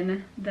add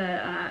in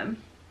the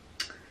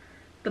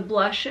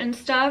blush and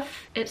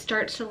stuff, it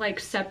starts to like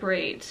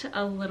separate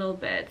a little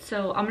bit.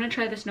 So I'm gonna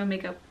try this no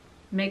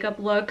makeup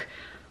look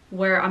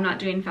where I'm not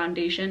doing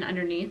foundation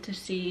underneath to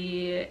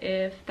see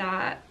if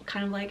that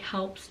kind of like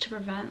helps to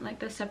prevent like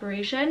the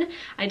separation.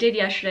 I did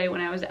yesterday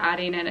when I was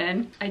adding it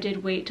in. I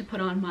did wait to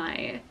put on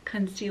my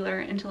concealer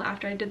until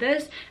after I did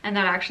this, and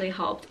that actually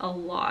helped a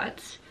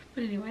lot.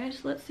 But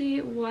anyways, let's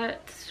see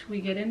what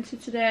we get into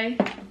today.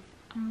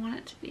 I want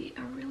it to be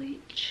a really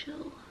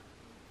chill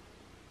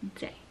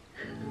day.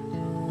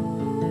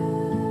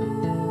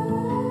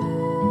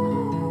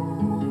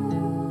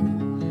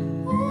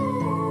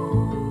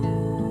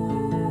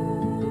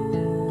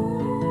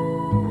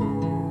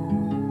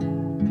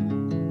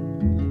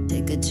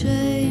 Take a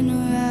train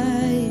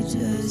ride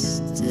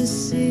just to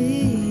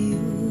see you.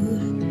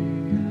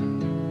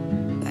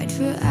 Ride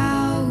for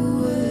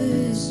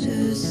hours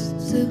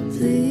just to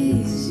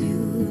please you.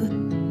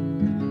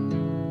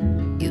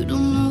 You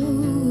don't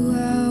know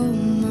how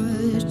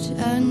much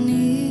I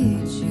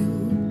need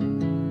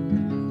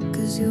you,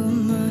 'cause you're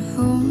my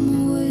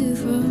home away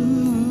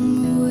from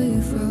home,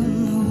 away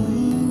from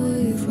home,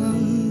 away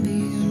from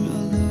being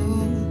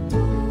alone.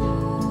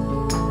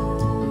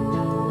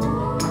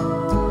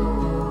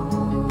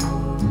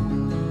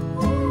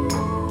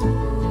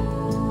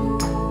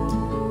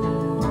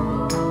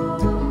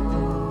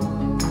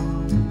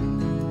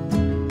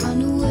 Run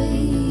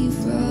away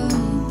from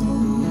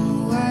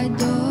home, why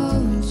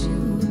don't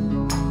you?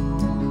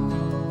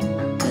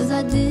 'Cause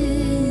I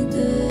did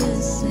the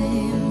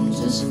same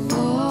just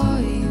for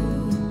you.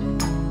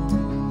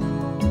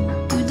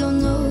 You don't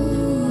know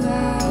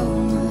how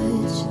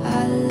much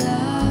I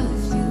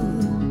love you,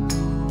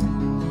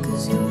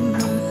 'cause you're my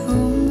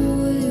home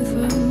away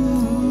from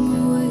home,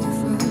 away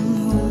from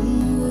home,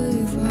 away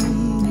from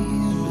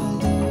being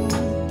alone.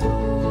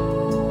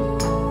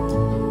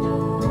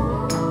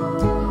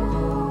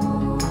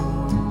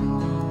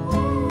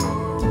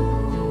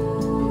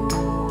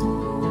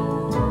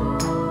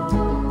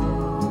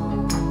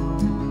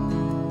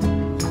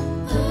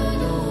 I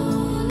don't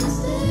wanna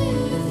stay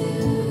with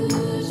you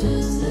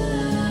just to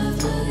have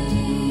to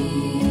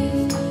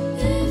leave.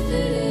 If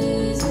it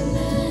isn't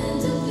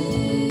meant to be,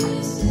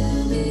 you'll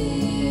still be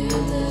here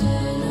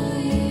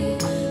eternally.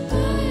 I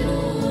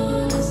don't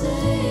wanna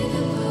say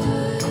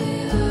goodbye,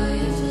 I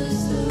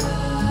just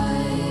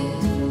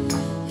arrived.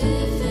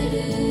 If it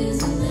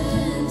isn't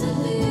meant to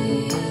be,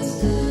 you'll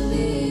still be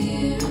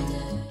here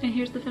eternally. And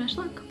here's the finished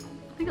look.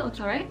 I think it looks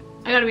all right.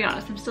 I gotta be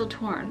honest, I'm still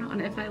torn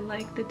on if I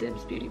like the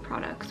Dibs Beauty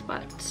products,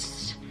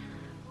 but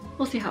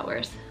we'll see how it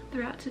wears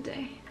throughout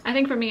today. I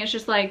think for me, it's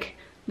just like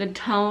the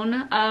tone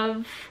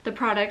of the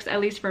products, at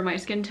least for my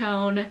skin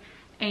tone,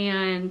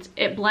 and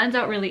it blends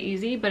out really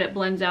easy, but it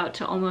blends out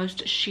to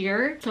almost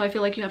sheer. So I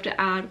feel like you have to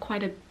add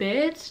quite a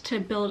bit to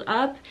build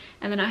up.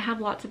 And then I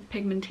have lots of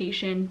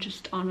pigmentation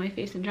just on my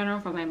face in general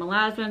from my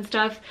melasma and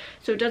stuff.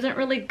 So it doesn't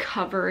really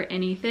cover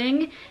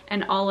anything,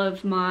 and all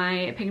of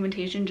my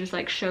pigmentation just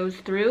like shows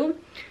through.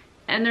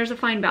 And there's a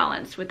fine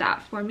balance with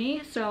that for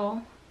me.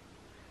 So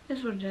this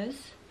is what it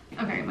is.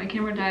 Okay, my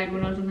camera died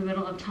when I was in the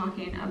middle of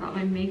talking about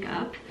my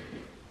makeup.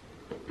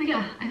 But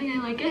yeah, I think I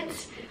like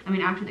it. I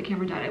mean, after the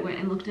camera died, I went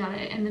and looked at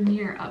it in the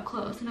mirror up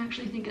close and I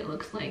actually think it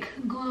looks like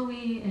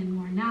glowy and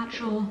more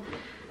natural.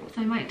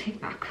 So I might take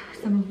back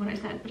some of what I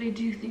said, but I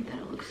do think that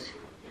it looks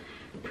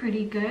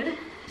pretty good.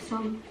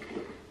 So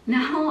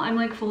now I'm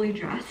like fully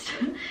dressed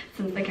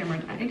since the camera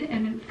died,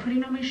 and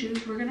putting on my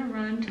shoes. We're gonna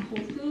run to Whole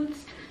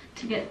Foods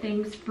to get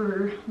things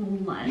for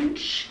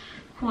lunch.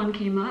 Juan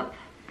came up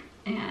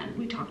and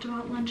we talked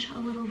about lunch a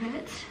little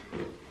bit.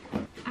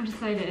 I've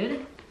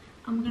decided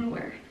I'm gonna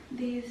wear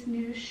these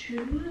new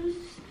shoes.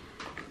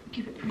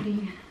 Keep it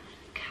pretty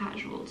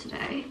casual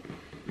today.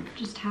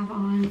 Just have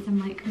on some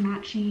like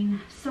matching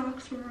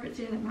socks for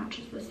Maritza that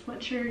matches the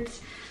sweatshirt,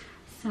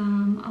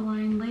 some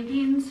Align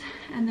leggings,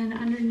 and then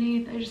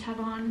underneath I just have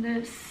on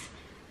this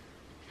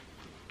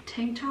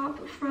tank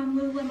top from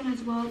Lululemon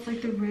as well. It's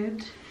like the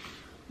ribbed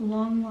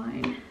long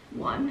line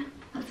one.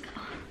 Let's go.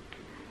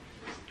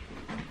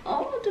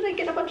 Oh, did I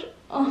get a bunch of,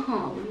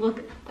 oh, look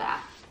at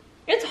that.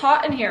 It's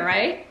hot in here,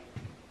 right?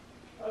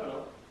 I don't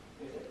know.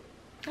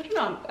 I don't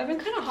know. I've been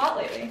kind of hot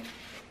lately,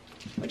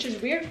 which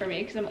is weird for me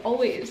because I'm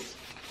always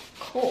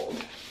cold.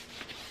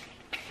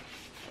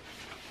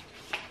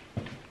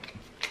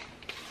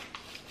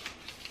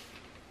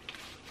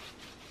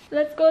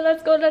 Let's go,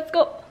 let's go, let's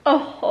go.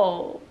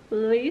 Oh,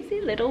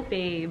 lazy little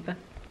babe.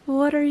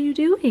 What are you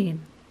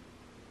doing?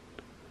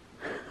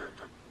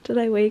 Did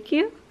I wake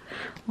you?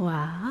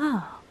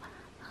 Wow.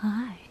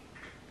 Hi.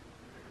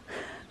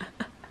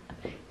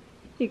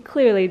 He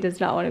clearly does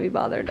not want to be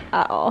bothered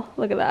at all.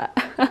 Look at that.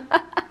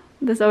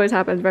 This always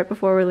happens right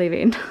before we're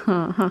leaving.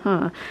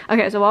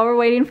 Okay, so while we're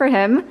waiting for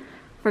him,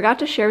 forgot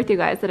to share with you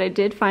guys that I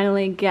did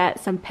finally get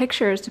some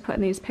pictures to put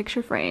in these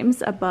picture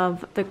frames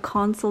above the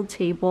console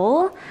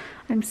table.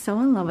 I'm so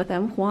in love with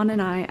them. Juan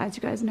and I, as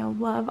you guys know,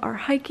 love our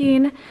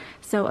hiking.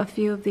 So a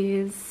few of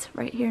these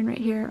right here and right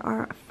here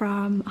are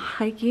from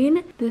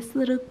hiking. This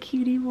little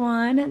cutie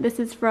one, this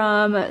is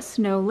from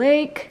Snow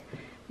Lake.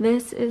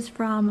 This is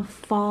from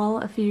fall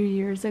a few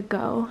years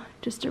ago,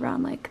 just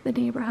around like the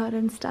neighborhood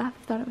and stuff.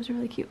 Thought it was a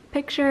really cute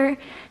picture.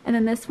 And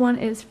then this one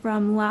is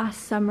from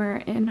last summer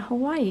in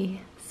Hawaii.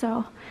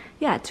 So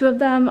yeah, two of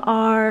them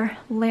are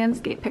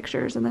landscape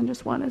pictures and then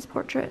just one is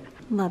portrait.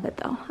 Love it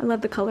though. I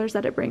love the colors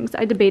that it brings.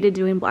 I debated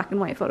doing black and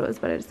white photos,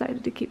 but I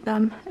decided to keep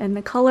them in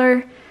the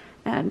color.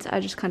 And I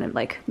just kind of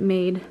like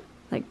made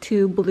like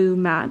two blue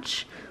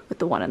match with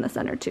the one in the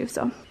center too.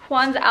 So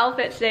Juan's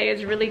outfit today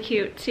is really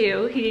cute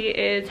too. He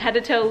is head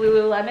to toe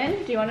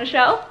Lululemon. Do you want to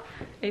show? Are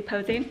you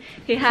posing?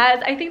 He has,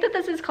 I think that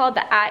this is called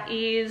the At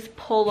Ease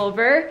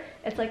pullover.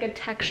 It's like a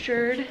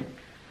textured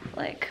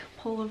like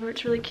pullover.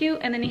 It's really cute.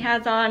 And then he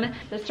has on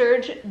the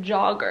Surge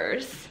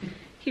joggers.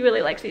 He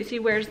really likes these. He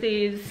wears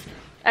these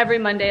every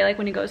Monday, like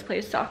when he goes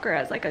play soccer,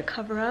 as like a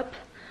cover up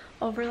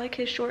over like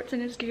his shorts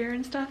and his gear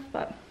and stuff.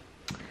 But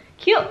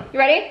cute. You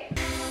ready?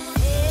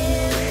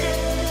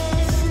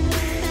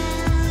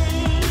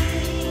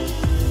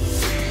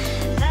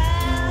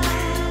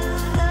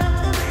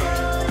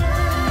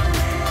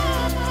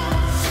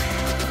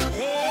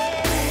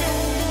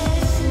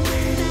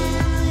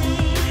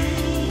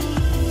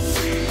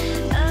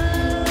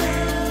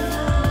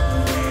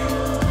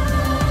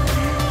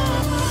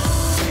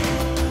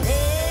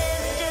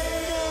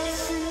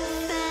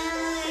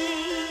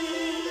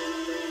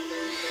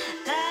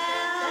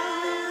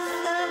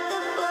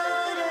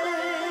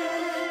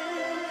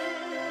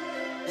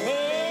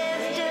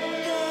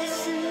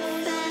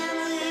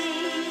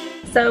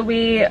 So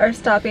we are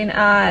stopping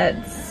at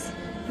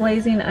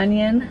Blazing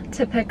Onion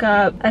to pick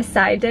up a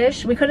side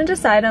dish. We couldn't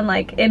decide on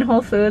like in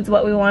Whole Foods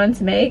what we wanted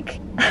to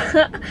make.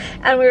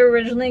 And we were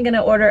originally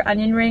gonna order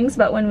onion rings,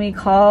 but when we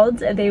called,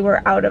 they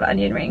were out of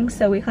onion rings.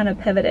 So we kind of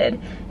pivoted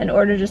and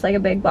ordered just like a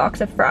big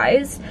box of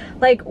fries.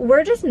 Like,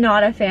 we're just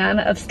not a fan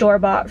of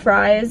store-bought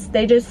fries.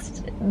 They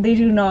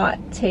do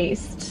not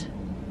taste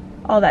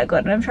all that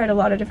good, and I've tried a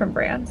lot of different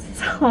brands,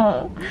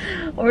 so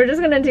we're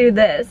just gonna do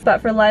this.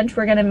 But for lunch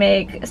we're gonna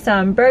make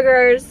some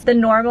burgers. The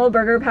normal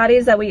burger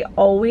patties that we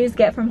always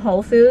get from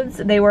Whole Foods,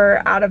 they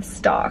were out of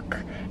stock,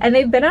 and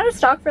they've been out of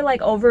stock for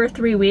like over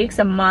 3 weeks,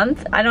 a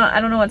month. I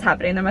don't know what's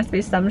happening. There must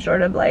be some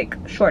sort of like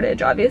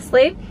shortage,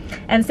 obviously.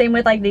 And same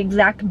with like the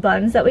exact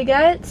buns that we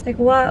get. Like,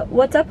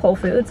 what's up, Whole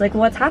Foods? Like,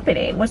 what's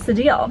happening? What's the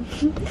deal?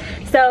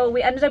 So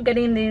we ended up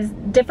getting these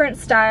different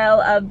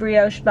style of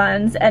brioche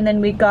buns, and then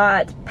we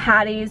got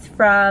patties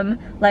from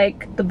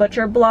like the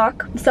butcher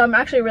block. So I'm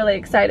actually really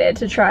excited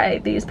to try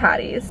these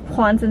patties.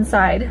 Juan's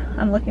inside,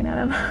 I'm looking at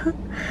him,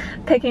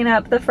 picking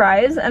up the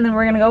fries, and then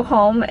we're gonna go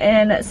home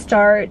and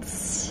start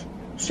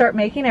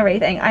making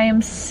everything. I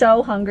am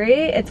so hungry.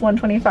 It's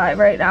 1:25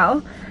 right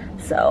now,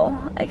 so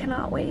I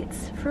cannot wait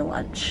for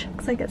lunch.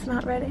 Looks like it's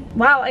not ready.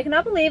 Wow, I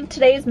cannot believe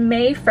today's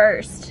May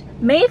 1st.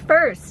 May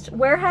 1st,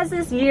 where has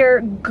this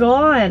year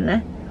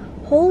gone?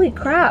 Holy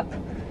crap.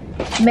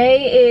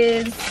 May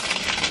is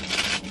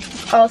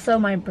also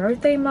my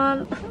birthday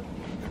month.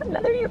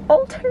 Another year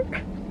older.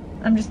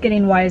 I'm just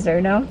getting wiser,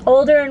 no?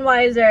 Older and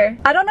wiser.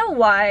 I don't know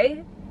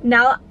why,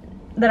 now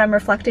that I'm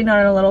reflecting on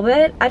it a little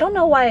bit, I don't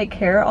know why I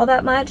care all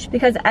that much,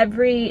 because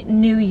every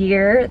new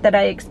year that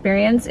I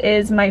experience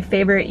is my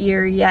favorite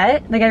year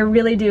yet. Like, I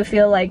really do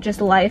feel like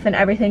just life and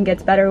everything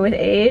gets better with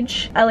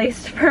age, at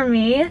least for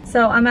me.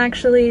 So I'm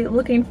actually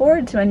looking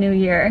forward to a new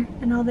year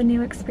and all the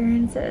new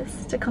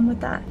experiences to come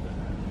with that.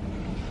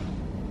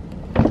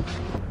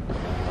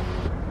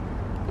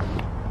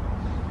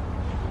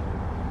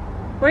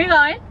 Where are you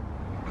going?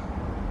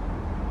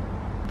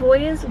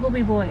 Boys will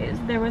be boys.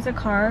 There was a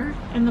car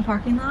in the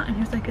parking lot and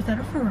he was like, is that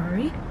a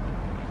Ferrari?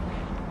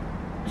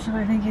 So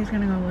I think he's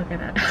gonna go look at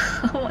it.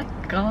 Oh my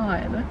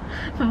god.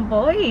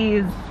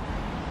 Boys.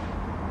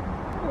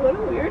 What a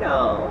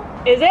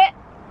weirdo. Is it?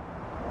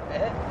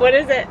 What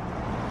is it?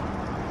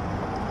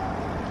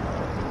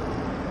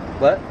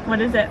 What? What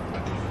is it?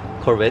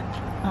 Corvette.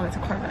 Oh, it's a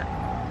Corvette.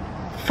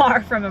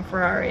 Far from a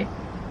Ferrari.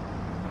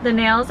 The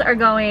nails are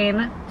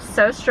going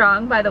so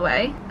strong, by the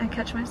way. I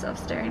catch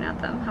myself staring at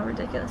them. How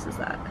ridiculous is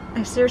that?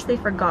 I seriously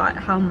forgot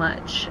how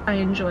much I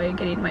enjoy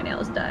getting my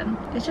nails done.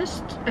 It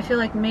just, I feel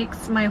like,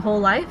 makes my whole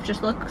life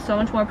just look so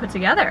much more put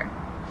together.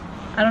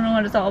 I don't know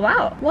what it's all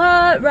about.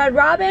 What? Red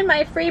Robin,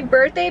 my free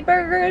birthday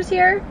burger is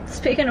here?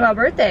 Speaking about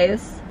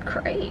birthdays,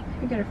 great.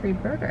 You get a free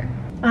burger.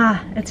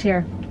 Ah, it's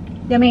here.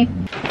 Yummy.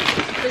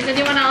 Does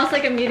anyone else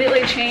like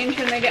immediately change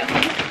when they get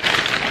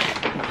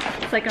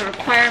home? It's like a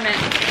requirement.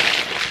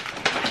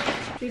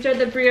 These are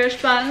the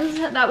brioche buns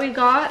that we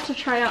got to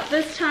try out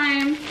this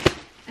time.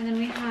 And then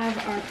we have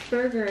our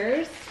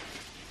burgers.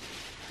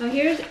 Oh,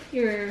 here's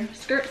your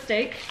skirt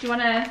steak. Do you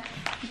want to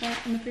put that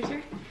in the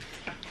freezer?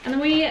 And then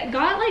we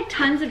got like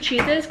tons of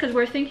cheeses because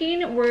we're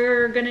thinking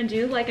we're gonna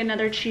do like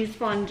another cheese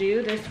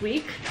fondue this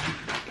week.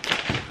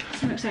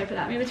 So I'm excited for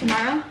that. Maybe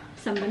tomorrow.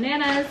 Some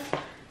bananas,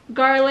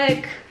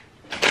 garlic.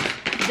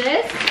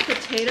 This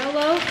potato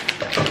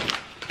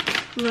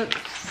loaf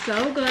looks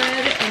so good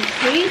and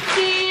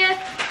tasty.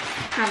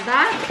 Have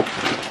that.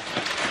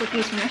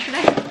 Cookies from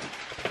yesterday.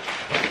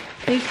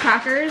 These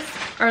crackers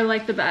are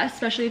like the best,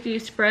 especially if you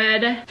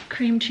spread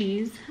cream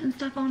cheese and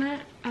stuff on it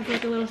as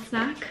like a little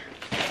snack.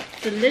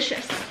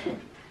 Delicious.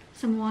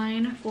 Some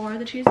wine for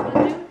the cheese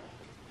fondue.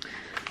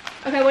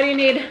 Okay, what do you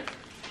need?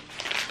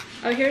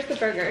 Oh, here's the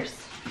burgers.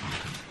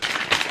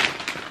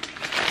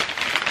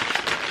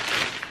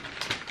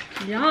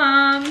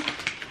 Yum.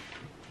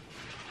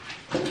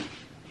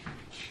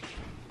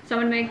 So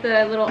I'm gonna make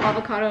the little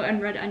avocado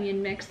and red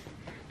onion mix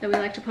that we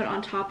like to put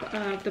on top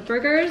of the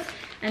burgers.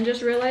 and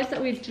just realized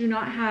that we do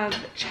not have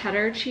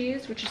cheddar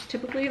cheese, which is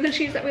typically the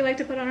cheese that we like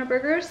to put on our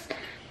burgers.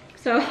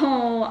 So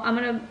I'm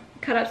gonna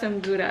cut up some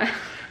Gouda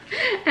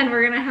and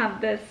we're gonna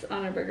have this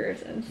on our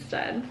burgers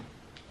instead.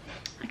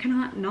 I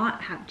cannot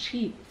not have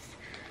cheese.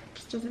 It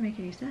just doesn't make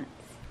any sense.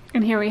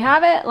 And here we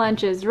have it.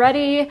 Lunch is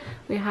ready.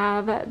 We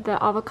have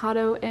the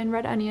avocado and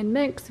red onion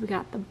mix. We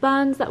got the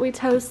buns that we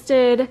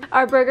toasted,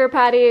 our burger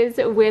patties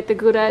with the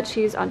Gouda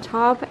cheese on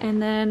top,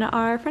 and then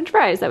our french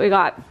fries that we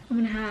got. I'm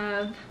gonna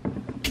have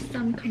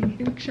some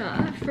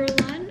kombucha for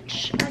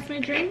lunch as my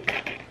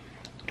drink.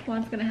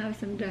 Juan's gonna have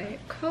some Diet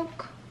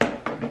Coke.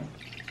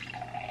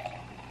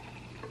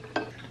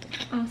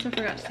 Also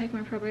forgot to take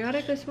my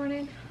probiotic this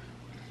morning,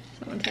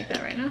 so I'm gonna take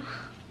that right now.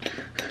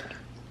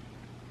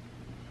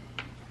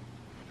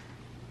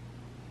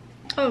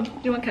 Oh, do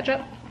you want ketchup?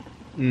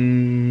 Or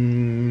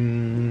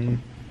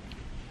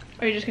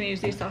are you just gonna use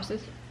these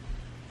sauces?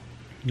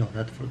 No,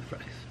 that's for the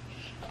fries.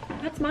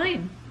 That's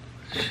mine.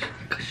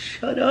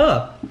 Shut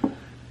up.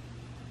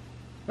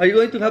 Are you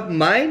going to have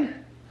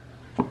mine?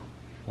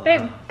 Wow.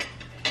 Babe,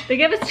 they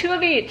give us 2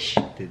 of each.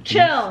 The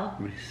Chill.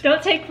 disrespect.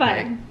 Don't take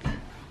 5.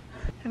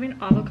 Having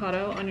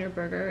avocado on your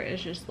burger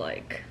is just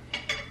like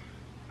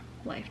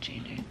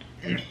life-changing.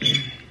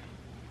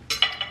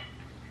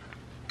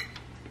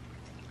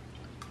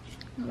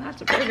 Well,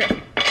 that's a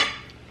burger.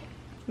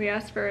 We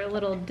asked for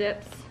little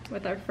dips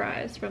with our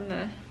fries from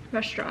the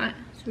restaurant.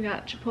 So we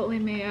got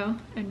chipotle mayo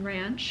and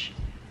ranch.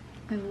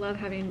 I love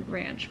having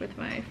ranch with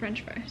my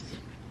french fries.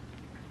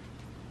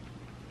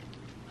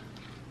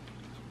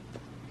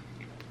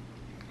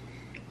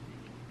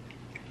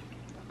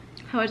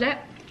 How is it?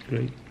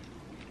 Great.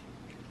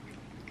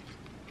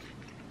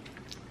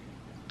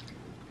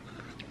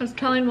 I was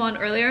telling Juan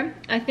earlier,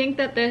 I think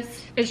that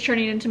this is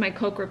turning into my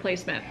Coke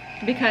replacement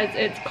because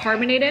it's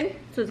carbonated,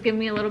 so it's giving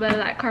me a little bit of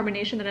that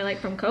carbonation that I like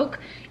from Coke,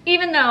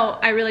 even though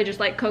I really just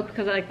like Coke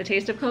because I like the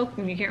taste of Coke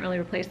and you can't really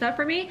replace that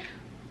for me.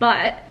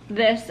 But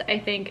this, I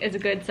think, is a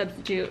good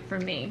substitute for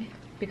me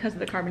because of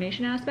the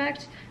carbonation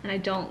aspect, and I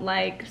don't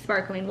like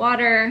sparkling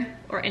water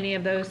or any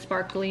of those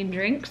sparkling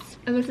drinks,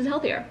 and this is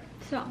healthier,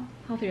 so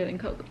healthier than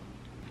Coke.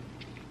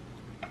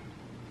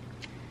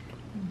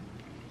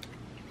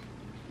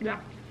 Yeah.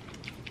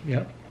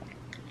 Yeah.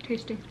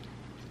 Tasty.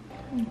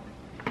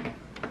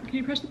 Can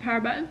you press the power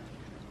button?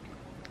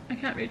 I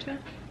can't reach it.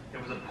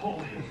 It was a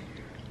Polish.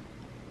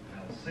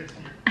 Now 60.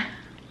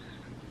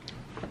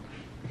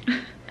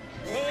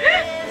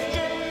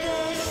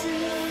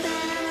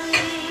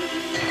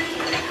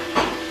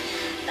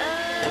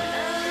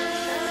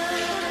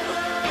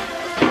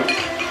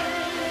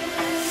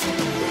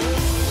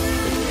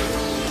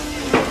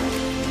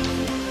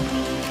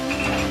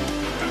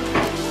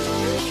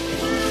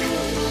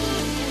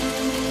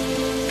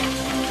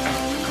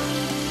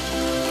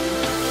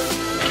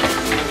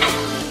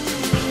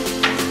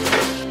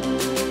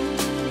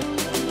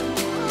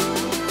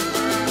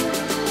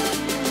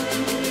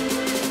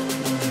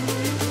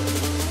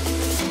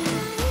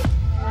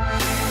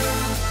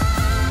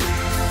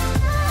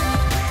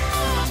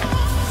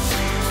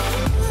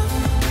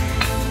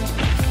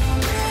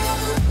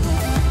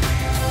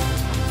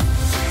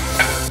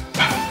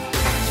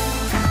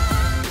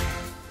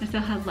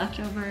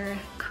 Leftover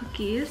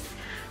cookies,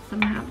 so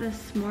I'm gonna have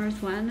this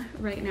s'mores one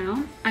right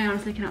now. I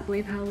honestly cannot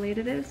believe how late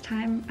it is.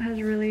 Time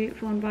has really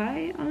flown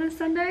by on this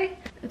Sunday.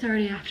 It's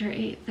already after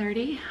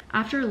 8:30.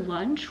 After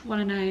lunch, Juan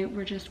and I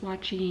were just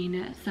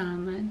watching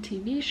some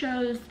TV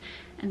shows,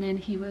 and then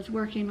he was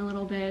working a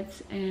little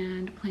bit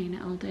and playing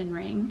Elden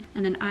Ring,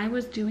 and then I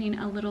was doing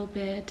a little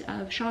bit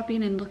of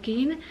shopping and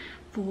looking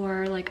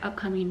for like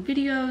upcoming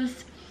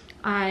videos.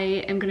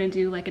 I am gonna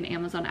do like an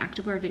Amazon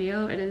activewear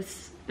video. It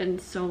has been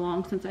so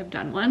long since I've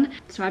done one,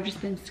 so I've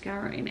just been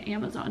scouring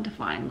Amazon to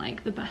find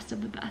like the best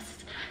of the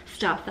best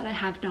stuff that I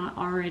have not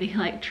already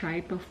like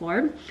tried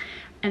before.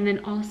 And then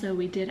also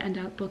we did end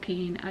up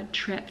booking a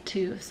trip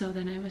too, so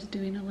then I was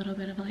doing a little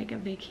bit of like a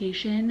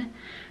vacation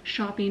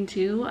shopping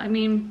too. I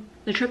mean,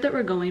 the trip that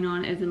we're going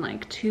on is in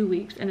like 2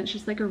 weeks, and it's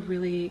just like a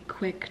really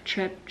quick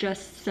trip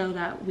just so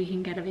that we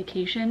can get a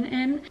vacation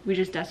in. We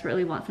just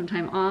desperately want some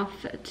time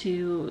off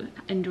to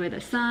enjoy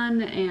the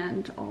sun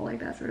and all like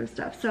that sort of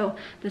stuff. So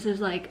this is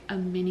like a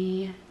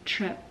mini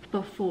trip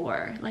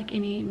before like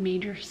any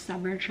major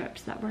summer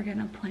trips that we're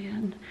gonna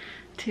plan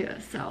too.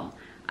 So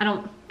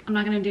I'm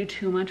not gonna do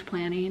too much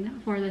planning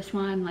for this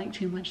one, like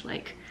too much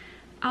like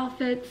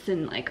outfits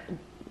and like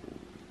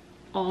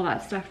all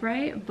that stuff,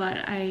 right? But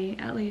I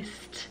at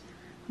least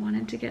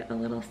wanted to get a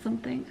little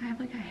something. I have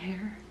like a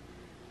hair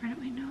right at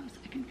my nose.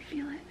 I can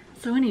feel it.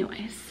 So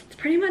anyways, it's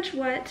pretty much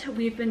what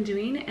we've been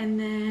doing. And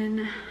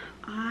then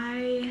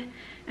I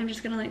am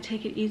just gonna like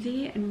take it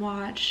easy and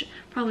watch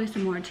probably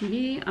some more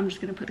TV. I'm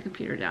just gonna put the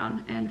computer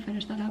down and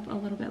finish that up a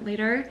little bit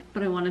later.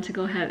 But I wanted to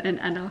go ahead and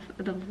end off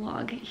the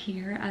vlog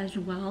here as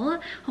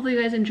well. Hopefully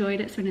you guys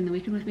enjoyed spending the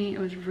weekend with me. It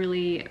was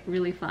really,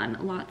 really fun.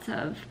 Lots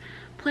of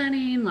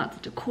planning, lots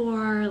of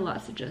decor,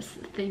 lots of just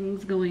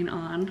things going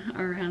on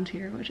around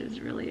here, which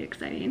is really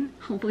exciting.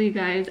 Hopefully you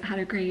guys had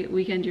a great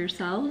weekend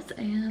yourselves,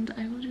 and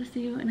I will just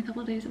see you in a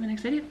couple of days in my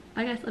next video.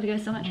 Bye guys, love you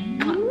guys so much.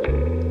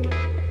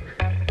 Mwah.